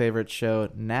Joe's favorite show,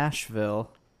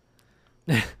 Nashville.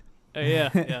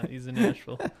 Yeah, he's in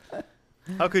Nashville.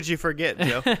 How could you forget,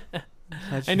 Joe?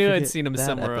 I knew I'd seen him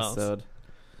somewhere else.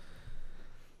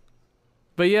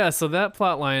 But yeah, so that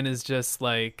plot line is just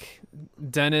like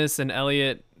Dennis and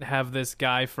Elliot have this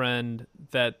guy friend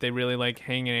that they really like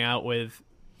hanging out with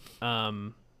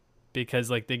because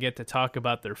like they get to talk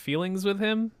about their feelings with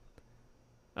him.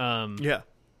 Yeah.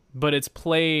 But it's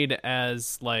played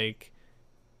as like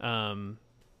they're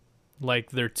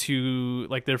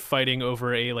they're fighting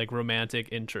over a like romantic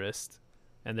interest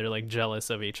and they're like jealous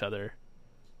of each other.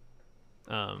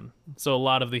 So a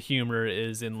lot of the humor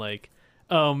is in like,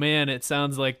 oh man, it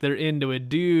sounds like they're into a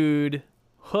dude.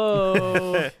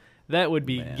 Whoa, that would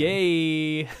be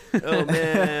gay. Oh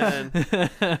man.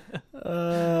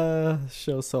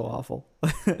 Show's so awful.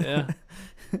 Yeah.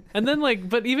 And then like,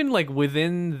 but even like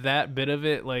within that bit of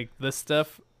it, like the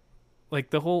stuff, like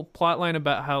the whole plot line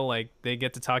about how like they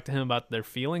get to talk to him about their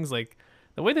feelings, like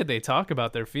the way that they talk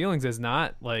about their feelings is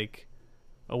not like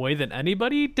a way that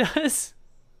anybody does.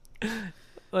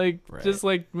 Like just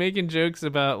like making jokes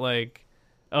about like,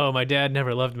 oh, my dad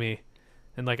never loved me,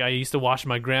 and like I used to watch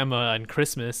my grandma on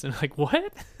Christmas, and like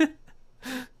what?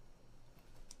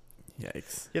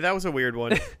 Yikes. Yeah, that was a weird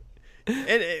one.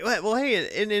 Well,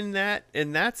 hey, and in that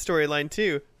storyline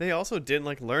too, they also didn't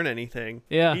like learn anything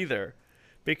either,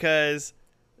 because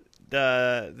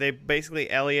they basically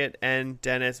Elliot and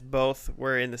Dennis both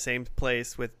were in the same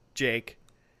place with Jake,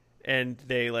 and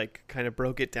they like kind of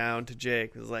broke it down to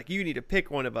Jake. It was like, you need to pick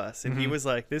one of us, and he was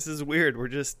like, this is weird, we're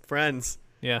just friends.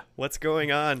 Yeah, what's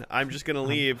going on? I'm just gonna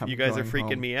leave. You guys are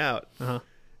freaking me out.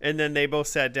 And then they both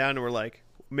sat down and were like,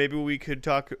 maybe we could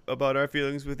talk about our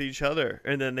feelings with each other.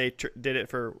 And then they did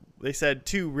it they said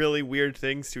two really weird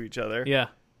things to each other. Yeah.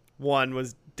 One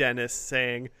was Dennis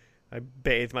saying, I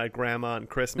bathed my grandma on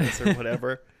Christmas or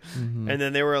whatever. And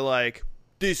then they were like,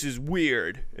 this is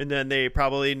weird. And then they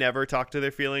probably never talked to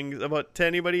their feelings to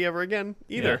anybody ever again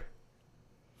either. Yeah.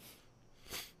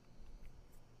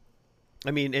 I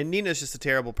mean, and Nina's just a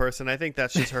terrible person. I think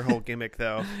that's just her whole gimmick,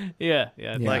 though. Yeah.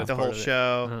 Like the whole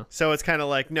show. So it's kind of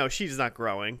like, no, she's not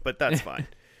growing, but that's fine.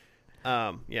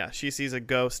 Yeah, she sees a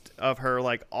ghost of her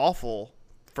like awful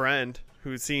friend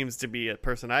who seems to be a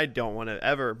person I don't want to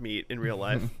ever meet in real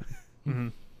life.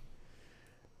 And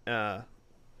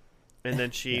then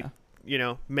she,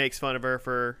 makes fun of her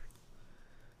for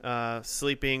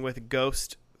sleeping with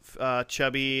ghost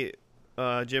chubby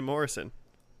Jim Morrison.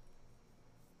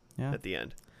 Yeah. At the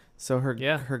end. So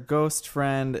her ghost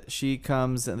friend, she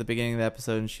comes at the beginning of the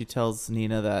episode and she tells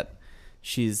Nina that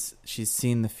she's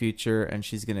seen the future and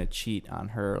she's gonna cheat on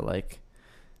her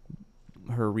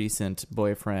recent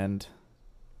boyfriend,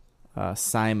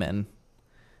 Simon,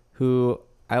 who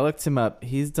I looked him up.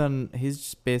 He's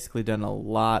just basically done a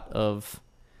lot of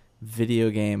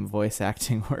video game voice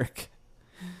acting work.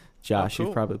 Josh, cool.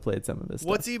 You've probably played some of this.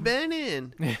 What's he been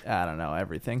in? I don't know,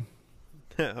 everything.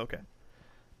 Okay.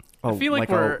 I feel like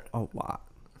we're a lot.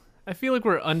 I feel like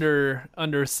we're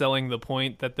underselling the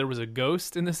point that there was a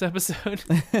ghost in this episode.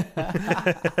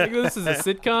 Like this is a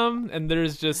sitcom and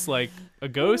there's just like a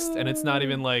ghost and it's not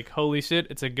even like holy shit,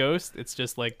 it's a ghost. It's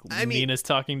just like Nina's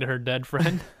talking to her dead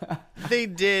friend. They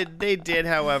did,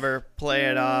 however, play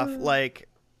it off like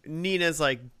Nina's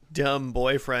like dumb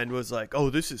boyfriend was like, "Oh,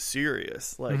 this is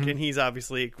serious." Like and he's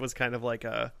obviously was kind of like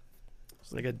a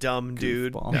dumb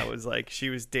dude that was like she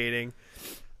was dating.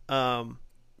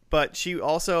 But she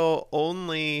also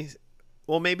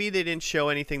maybe they didn't show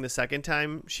anything the second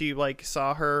time she like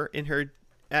saw her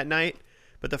at night,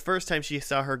 but the first time she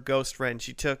saw her ghost friend,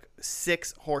 she took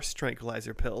 6 horse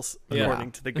tranquilizer pills,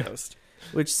 according to the ghost.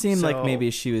 Which seemed like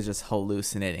maybe she was just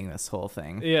hallucinating this whole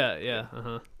thing. Yeah.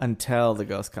 Until the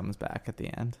ghost comes back at the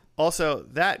end. Also,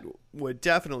 that would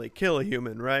definitely kill a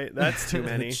human, right? That's too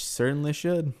many. It certainly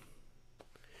should.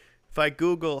 If I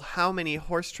Google how many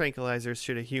horse tranquilizers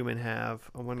should a human have,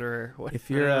 I wonder what. If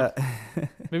you're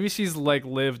maybe she's like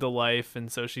lived a life, and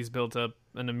so she's built up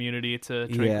an immunity to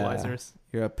tranquilizers.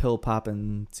 You're a pill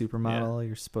popping supermodel. Yeah.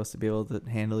 You're supposed to be able to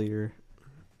handle your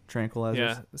tranquilizers.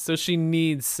 Yeah, so she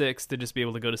needs 6 to just be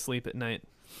able to go to sleep at night.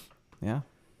 Yeah.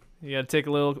 You got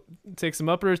to take some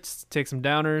uppers, take some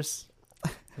downers,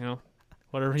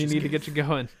 whatever you need to get you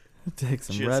going. Take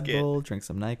some Red Bull, drink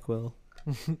some NyQuil.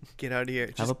 Get out of here.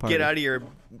 Just get out of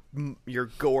your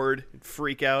gourd, and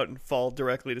freak out and fall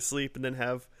directly to sleep, and then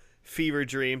have fever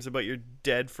dreams about your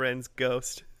dead friend's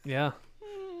ghost. Yeah.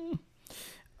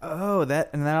 Oh,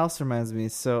 that also reminds me.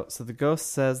 So the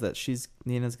ghost says that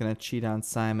Nina's gonna cheat on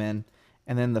Simon,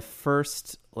 and then the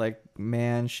first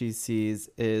man she sees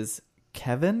is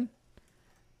Kevin,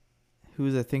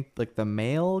 who's I think the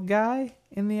male guy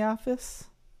in the office.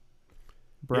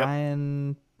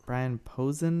 Brian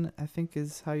Posen, I think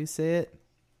is how you say it.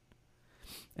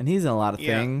 And he's in a lot of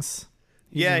things.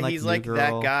 He's like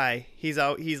that guy. He's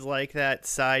like that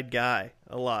side guy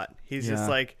a lot. He's just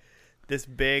like this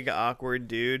big awkward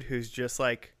dude who's just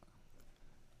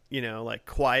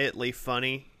quietly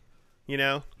funny.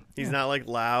 He's not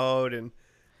loud, and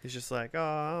he's just like,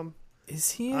 oh,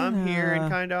 I'm here and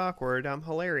kind of awkward. I'm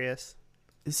hilarious.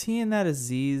 Is he in that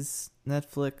Aziz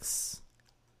Netflix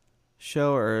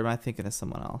show, or am I thinking of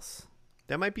someone else?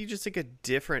 That might be just a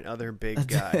different other big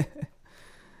guy.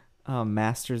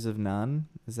 Masters of None?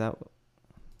 Is that?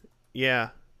 Yeah.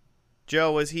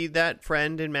 Joe, was he that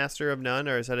friend in Master of None,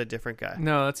 or is that a different guy?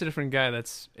 No, that's a different guy.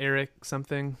 That's Eric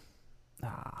something.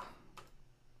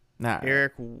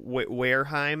 Eric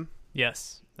Wareheim?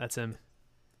 Yes, that's him.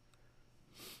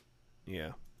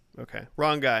 Yeah. Okay.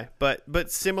 Wrong guy.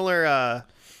 But similar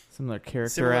similar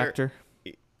character actor.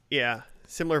 Yeah.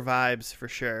 Similar vibes for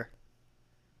sure.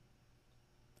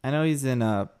 I know he's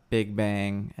in Big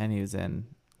Bang, and he was in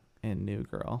New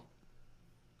Girl.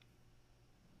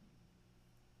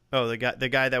 Oh, the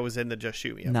guy that was in the Just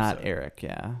Shoot Me episode. Not Eric,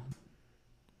 yeah.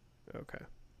 Okay.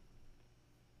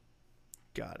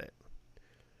 Got it.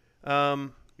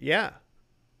 Yeah.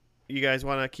 You guys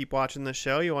want to keep watching the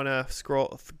show? You want to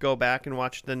go back and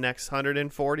watch the next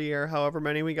 140 or however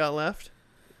many we got left?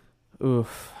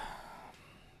 Oof.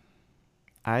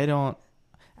 I don't.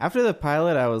 After the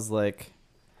pilot, I was like,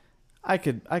 I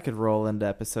could roll into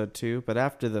episode 2, but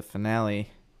after the finale,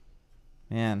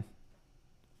 man.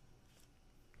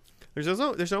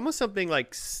 There's almost something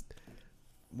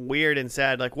weird and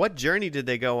sad. What journey did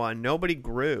they go on? Nobody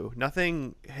grew.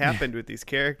 Nothing happened with these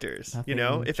characters.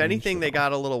 If anything, they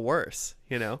got a little worse.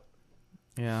 Yeah.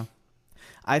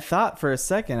 I thought for a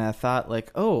second,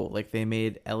 they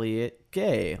made Elliot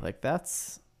gay.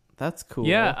 That's cool.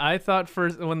 Yeah, I thought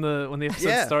when the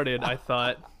episode started, I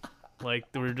thought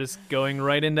they were just going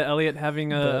right into Elliot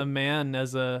having a man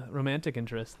as a romantic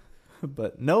interest.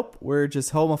 But nope, we're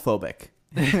just homophobic.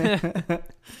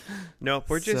 Nope,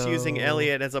 we're just using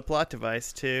Elliot as a plot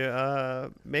device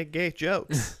to make gay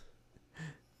jokes.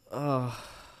 Oh,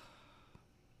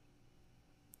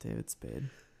 David Spade.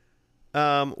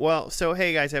 So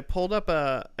hey guys, I pulled up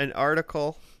an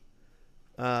article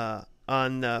on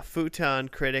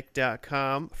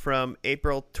futoncritic.com from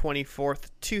April 24th,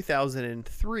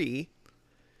 2003.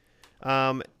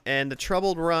 And the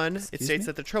troubled run, states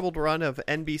that the troubled run of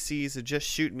NBC's Just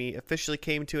Shoot Me officially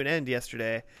came to an end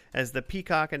yesterday as the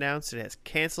Peacock announced it has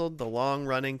canceled the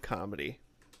long-running comedy.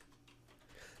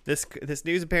 This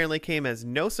news apparently came as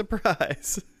no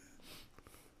surprise,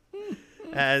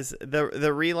 as the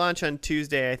relaunch on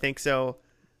Tuesday, I think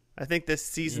this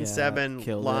season 7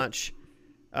 launch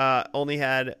only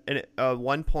had a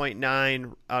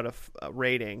 1.9 out of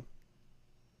rating.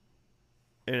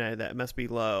 And that must be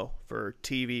low for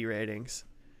TV ratings.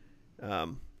 I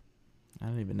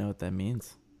don't even know what that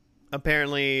means.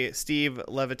 Apparently, Steve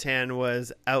Levitan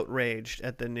was outraged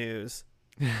at the news.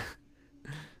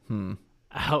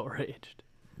 Outraged.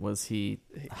 Was he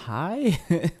high?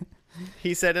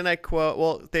 He said, and I quote,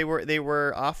 well, they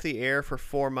were off the air for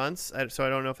 4 months, so I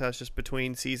don't know if that's just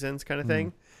between seasons kind of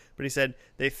thing. But he said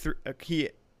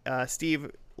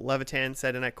Steve Levitan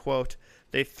said, and I quote,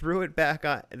 They threw it back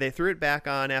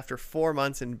on after 4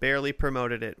 months and barely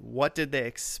promoted it. What did they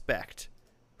expect?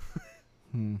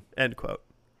 End quote.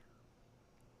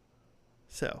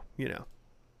 So,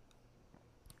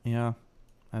 Yeah,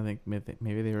 I think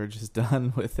maybe they were just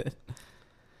done with it.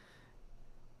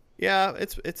 Yeah,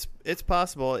 it's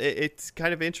possible. It's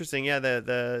kind of interesting. Yeah,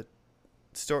 the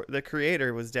the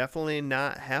creator was definitely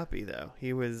not happy though.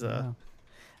 He was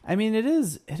I mean, it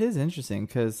is interesting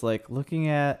because, like, looking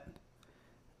at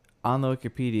on the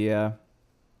Wikipedia,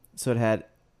 so it had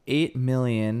 8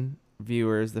 million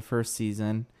viewers the first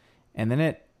season, and then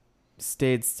it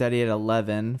stayed steady at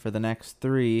 11 for the next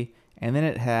 3, and then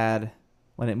it had,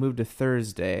 when it moved to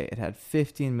Thursday, it had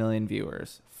 15 million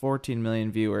viewers, 14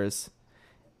 million viewers,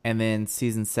 and then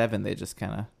season 7 they just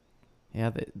kind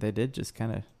of, they did just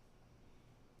kind of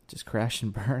just crash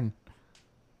and burn.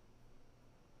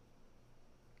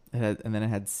 And then it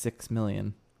had 6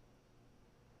 million.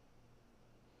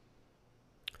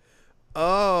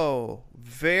 Oh,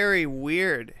 very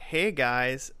weird. Hey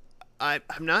guys, I'm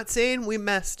not saying we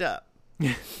messed up,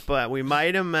 but we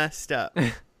might have messed up.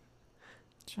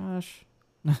 Josh.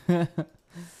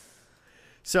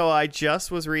 So I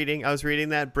was reading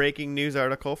that breaking news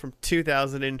article from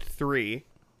 2003.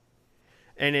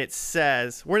 And it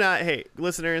says, hey,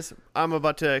 listeners, I'm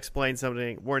about to explain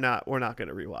something. We're not going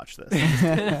to rewatch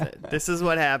this. This is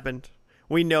what happened.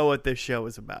 We know what this show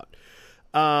is about.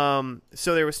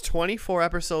 So there was 24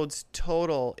 episodes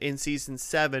total in season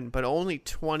 7, but only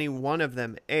 21 of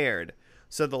them aired.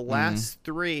 So the last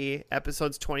 3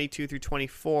 episodes, 22 through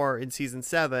 24 in season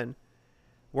 7,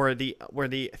 were the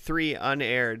 3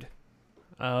 unaired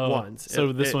ones.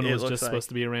 So this one was just supposed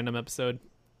to be a random episode.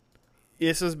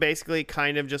 This was basically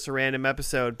kind of just a random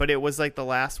episode, but it was like the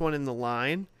last one in the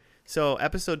line. So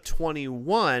episode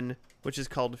 21, which is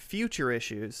called Future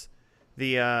Issues,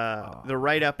 the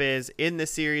write-up is in the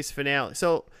series finale.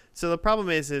 So the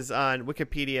problem is on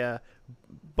Wikipedia,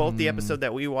 both the episode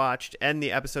that we watched and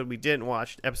the episode we didn't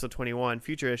watch, episode 21,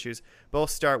 Future Issues, both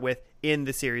start with in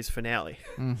the series finale.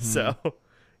 So,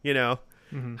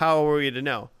 how are we to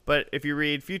know? But if you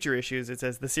read Future Issues, it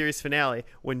says the series finale,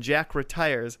 when Jack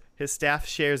retires, his staff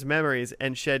shares memories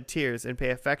and shed tears and pay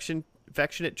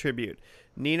affectionate tribute.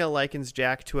 Nina likens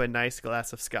Jack to a nice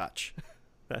glass of scotch.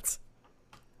 That's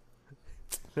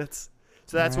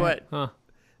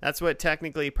what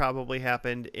technically probably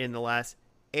happened in the last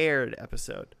aired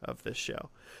episode of this show.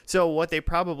 So what they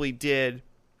probably did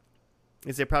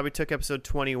is they probably took episode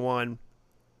 21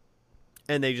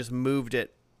 and they just moved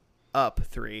it up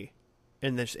 3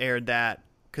 and just aired that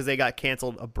because they got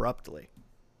canceled abruptly,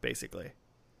 basically.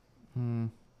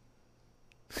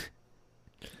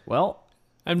 Well,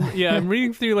 I'm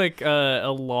reading through like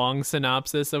a long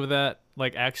synopsis of that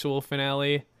like actual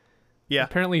finale. Yeah.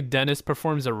 Apparently Dennis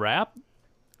performs a rap.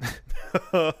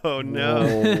 Oh no.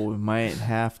 Whoa, we might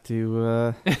have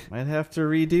to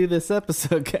redo this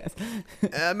episode, guys.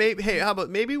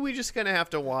 Maybe we just gonna have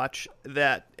to watch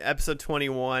that episode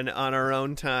 21 on our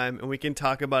own time, and we can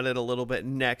talk about it a little bit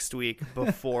next week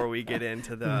before we get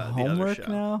into the homework other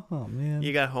show. Now. Oh man,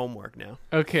 you got homework now.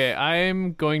 Okay,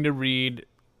 I'm going to read.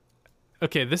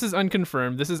 Okay, this is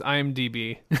unconfirmed. This is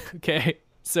IMDb. Okay,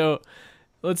 so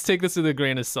let's take this with a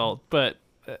grain of salt, but.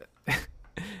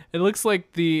 It looks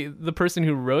like the person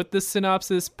who wrote this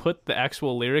synopsis put the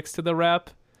actual lyrics to the rap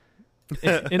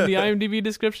in the IMDb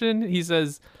description. He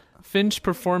says, Finch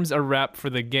performs a rap for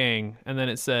the gang. And then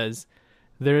it says,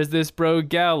 there's this bro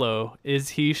Gallo. Is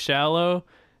he shallow?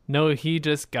 No, he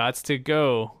just gots to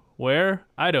go. Where?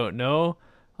 I don't know.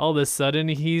 All of a sudden,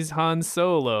 he's Han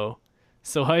Solo.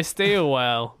 So I stay a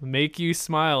while, make you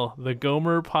smile, the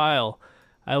Gomer pile.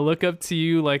 I look up to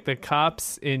you like the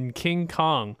cops in King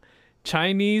Kong.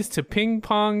 Chinese to ping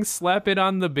pong, slap it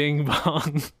on the bing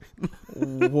bong.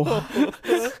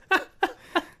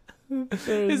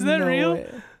 Is that real?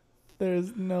 Way.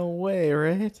 There's no way,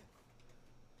 right?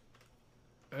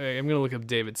 Right, I'm gonna look up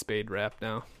David Spade rap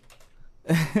now.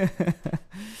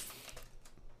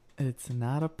 It's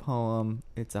not a poem.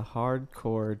 It's a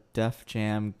hardcore Def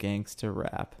Jam gangster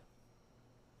rap.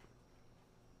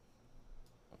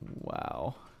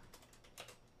 Wow.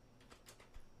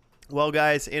 Well,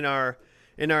 guys, in our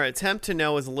attempt to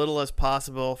know as little as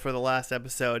possible for the last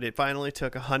episode, it finally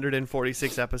took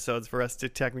 146 episodes for us to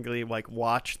technically like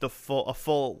watch a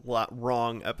full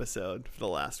wrong episode for the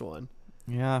last one.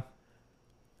 Yeah.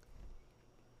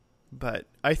 But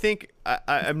I think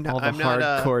I'm not. All the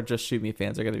hardcore Just Shoot Me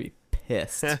fans are going to be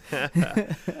pissed.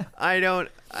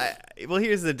 Well,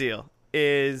 here's the deal.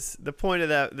 Is the point of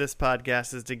this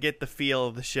podcast is to get the feel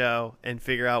of the show and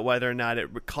figure out whether or not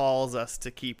it recalls us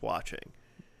to keep watching.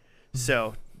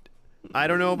 So, I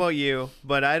don't know about you,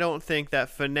 but I don't think that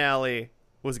finale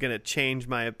was going to change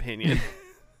my opinion.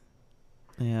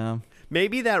 Yeah.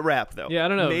 Maybe that rap, though. Yeah, I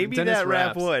don't know. Maybe Dennis that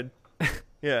rap raps. would.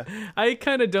 Yeah. I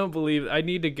kind of don't believe. I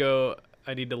need to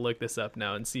look this up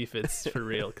now and see if it's for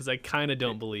real, because I kind of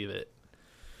don't believe it.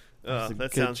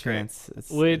 That sounds great.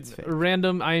 Would a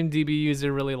random IMDb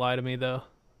user really lie to me, though?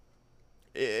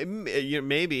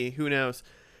 Maybe. Who knows?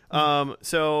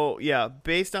 So, yeah,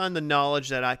 based on the knowledge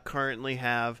that I currently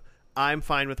have, I'm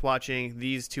fine with watching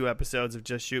these 2 episodes of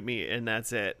Just Shoot Me, and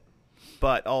that's it.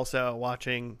 But also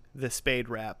watching the Spade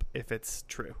rap, if it's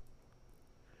true.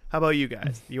 How about you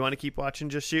guys? You want to keep watching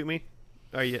Just Shoot Me?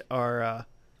 Are you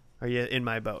in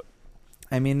my boat?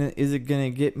 I mean, is it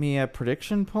going to get me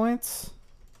prediction points?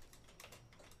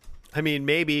 I mean,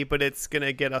 maybe, but it's going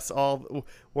to get us all...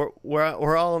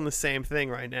 We're all in the same thing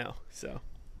right now, so...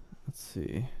 Let's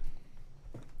see.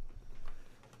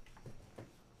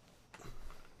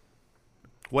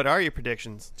 What are your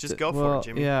predictions? Just go for it,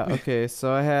 Jimmy. Yeah, okay.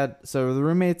 So the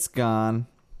roommate's gone,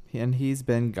 and he's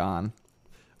been gone.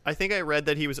 I think I read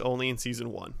that he was only in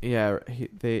season 1. Yeah,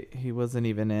 he wasn't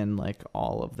even in like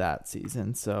all of that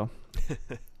season. So,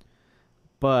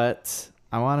 but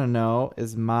I want to know: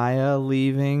 is Maya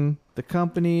leaving the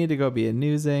company to go be a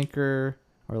news anchor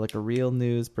or like a real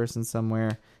news person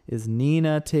somewhere? Is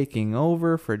Nina taking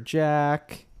over for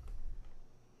Jack?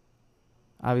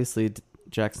 Obviously,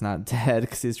 Jack's not dead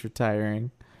because he's retiring.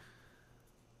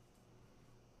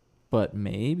 But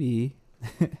maybe.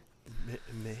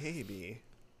 Maybe.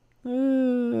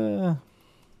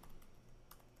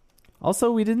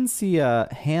 Also, we didn't see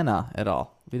Hannah at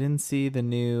all. We didn't see the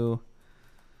new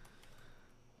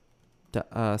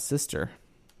sister.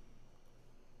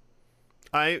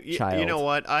 Child. You know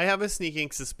what? I have a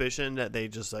sneaking suspicion that they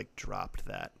just like dropped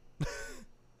that.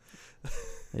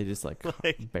 They just like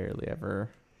barely ever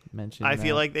mentioned. I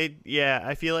feel like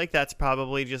I feel like that's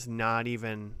probably just not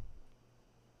even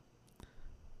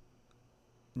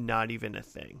a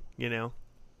thing, you know?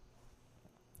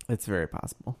 It's very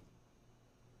possible.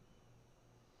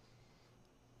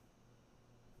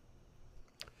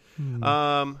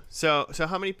 So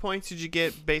how many points did you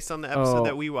get based on the episode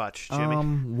that we watched, Jimmy?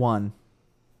 1.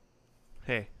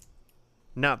 Hey,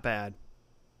 not bad.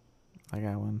 I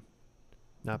got 1.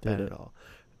 Not bad at all.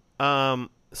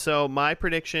 So my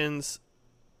predictions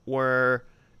were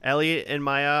Elliot and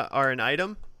Maya are an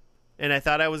item, and I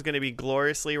thought I was going to be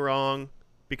gloriously wrong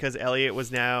because Elliot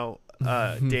was now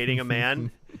dating a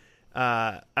man.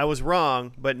 I was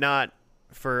wrong, but not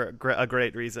for a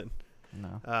great reason.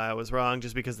 No. I was wrong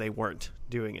just because they weren't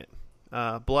doing it.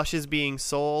 Blushes being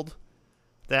sold,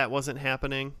 that wasn't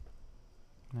happening.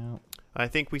 No. I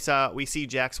think we see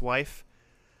Jack's wife.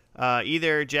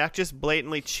 Either Jack just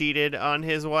blatantly cheated on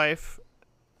his wife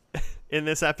in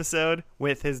this episode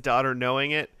with his daughter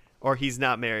knowing it, or he's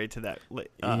not married to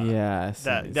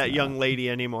that young lady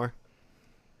anymore.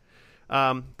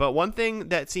 But one thing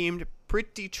that seemed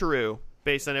pretty true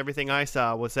based on everything I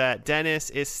saw was that Dennis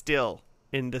is still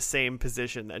in the same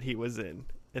position that he was in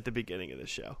at the beginning of the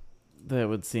show. That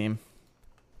would seem.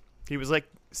 He was like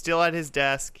still at his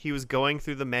desk. He was going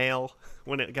through the mail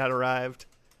when it got arrived.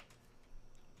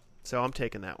 So I'm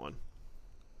taking that one.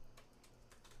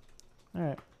 All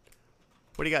right.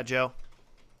 What do you got, Joe?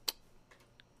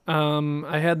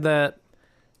 I had that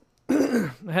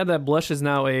Blush is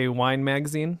now a wine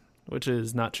magazine, which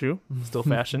is not true. Still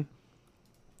fashion.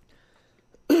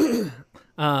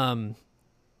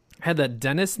 Had that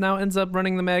Dennis now ends up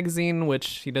running the magazine, which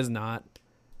he does not.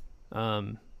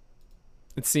 It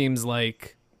seems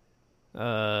like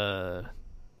what's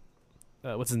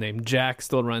his name? Jack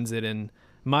still runs it, and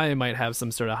Maya might have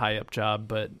some sort of high up job,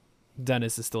 but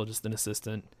Dennis is still just an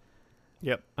assistant.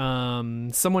 Yep.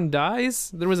 Someone dies.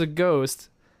 There was a ghost.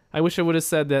 I wish I would have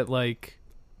said that like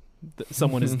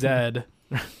someone is dead.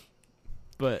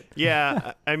 But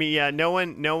yeah, I mean, yeah, no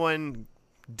one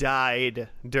died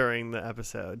during the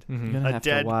episode. You're gonna have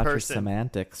dead to watch person. your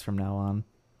semantics from now on.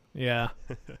 Yeah.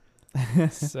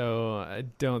 So I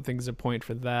don't think there's a point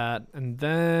for that. And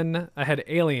then I had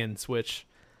aliens, which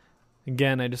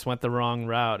again I just went the wrong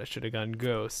route. I should have gone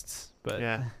ghosts. But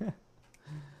yeah.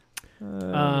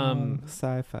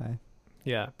 Sci-fi.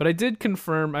 Yeah, but I did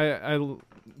confirm. I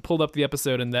pulled up the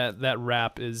episode, and that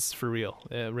rap is for real.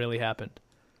 It really happened.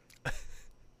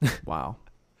 Wow.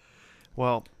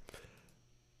 Well,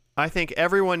 I think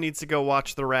everyone needs to go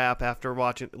watch the rap after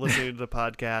listening to the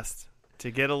podcast to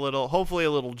get hopefully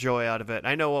a little joy out of it.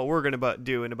 I know what we're going to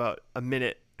do in about a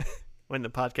minute when the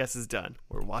podcast is done.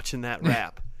 We're watching that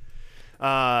rap.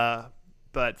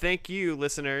 But thank you,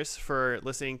 listeners, for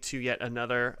listening to yet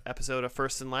another episode of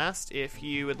First and Last. If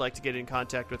you would like to get in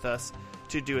contact with us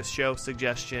to do a show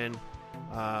suggestion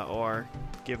or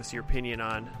give us your opinion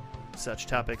on such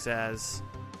topics as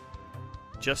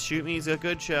Just Shoot Me is a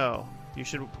good show, you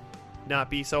should not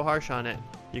be so harsh on it,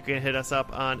 you can hit us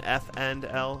up on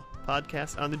FNL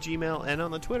Podcast on the Gmail and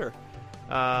on the Twitter.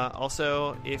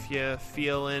 Also, if you're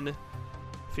feeling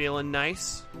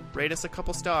nice, rate us a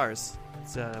couple stars.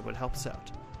 That would help us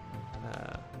out.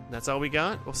 That's all we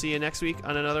got. We'll see you next week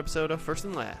on another episode of First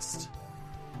and Last.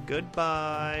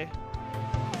 Goodbye.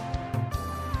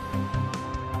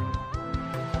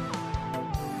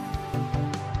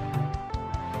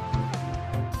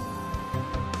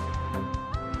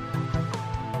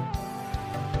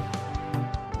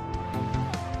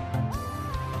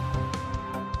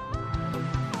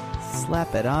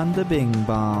 Slap it on the bing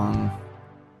bong.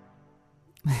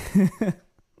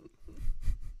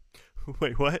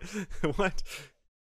 Wait, what? What?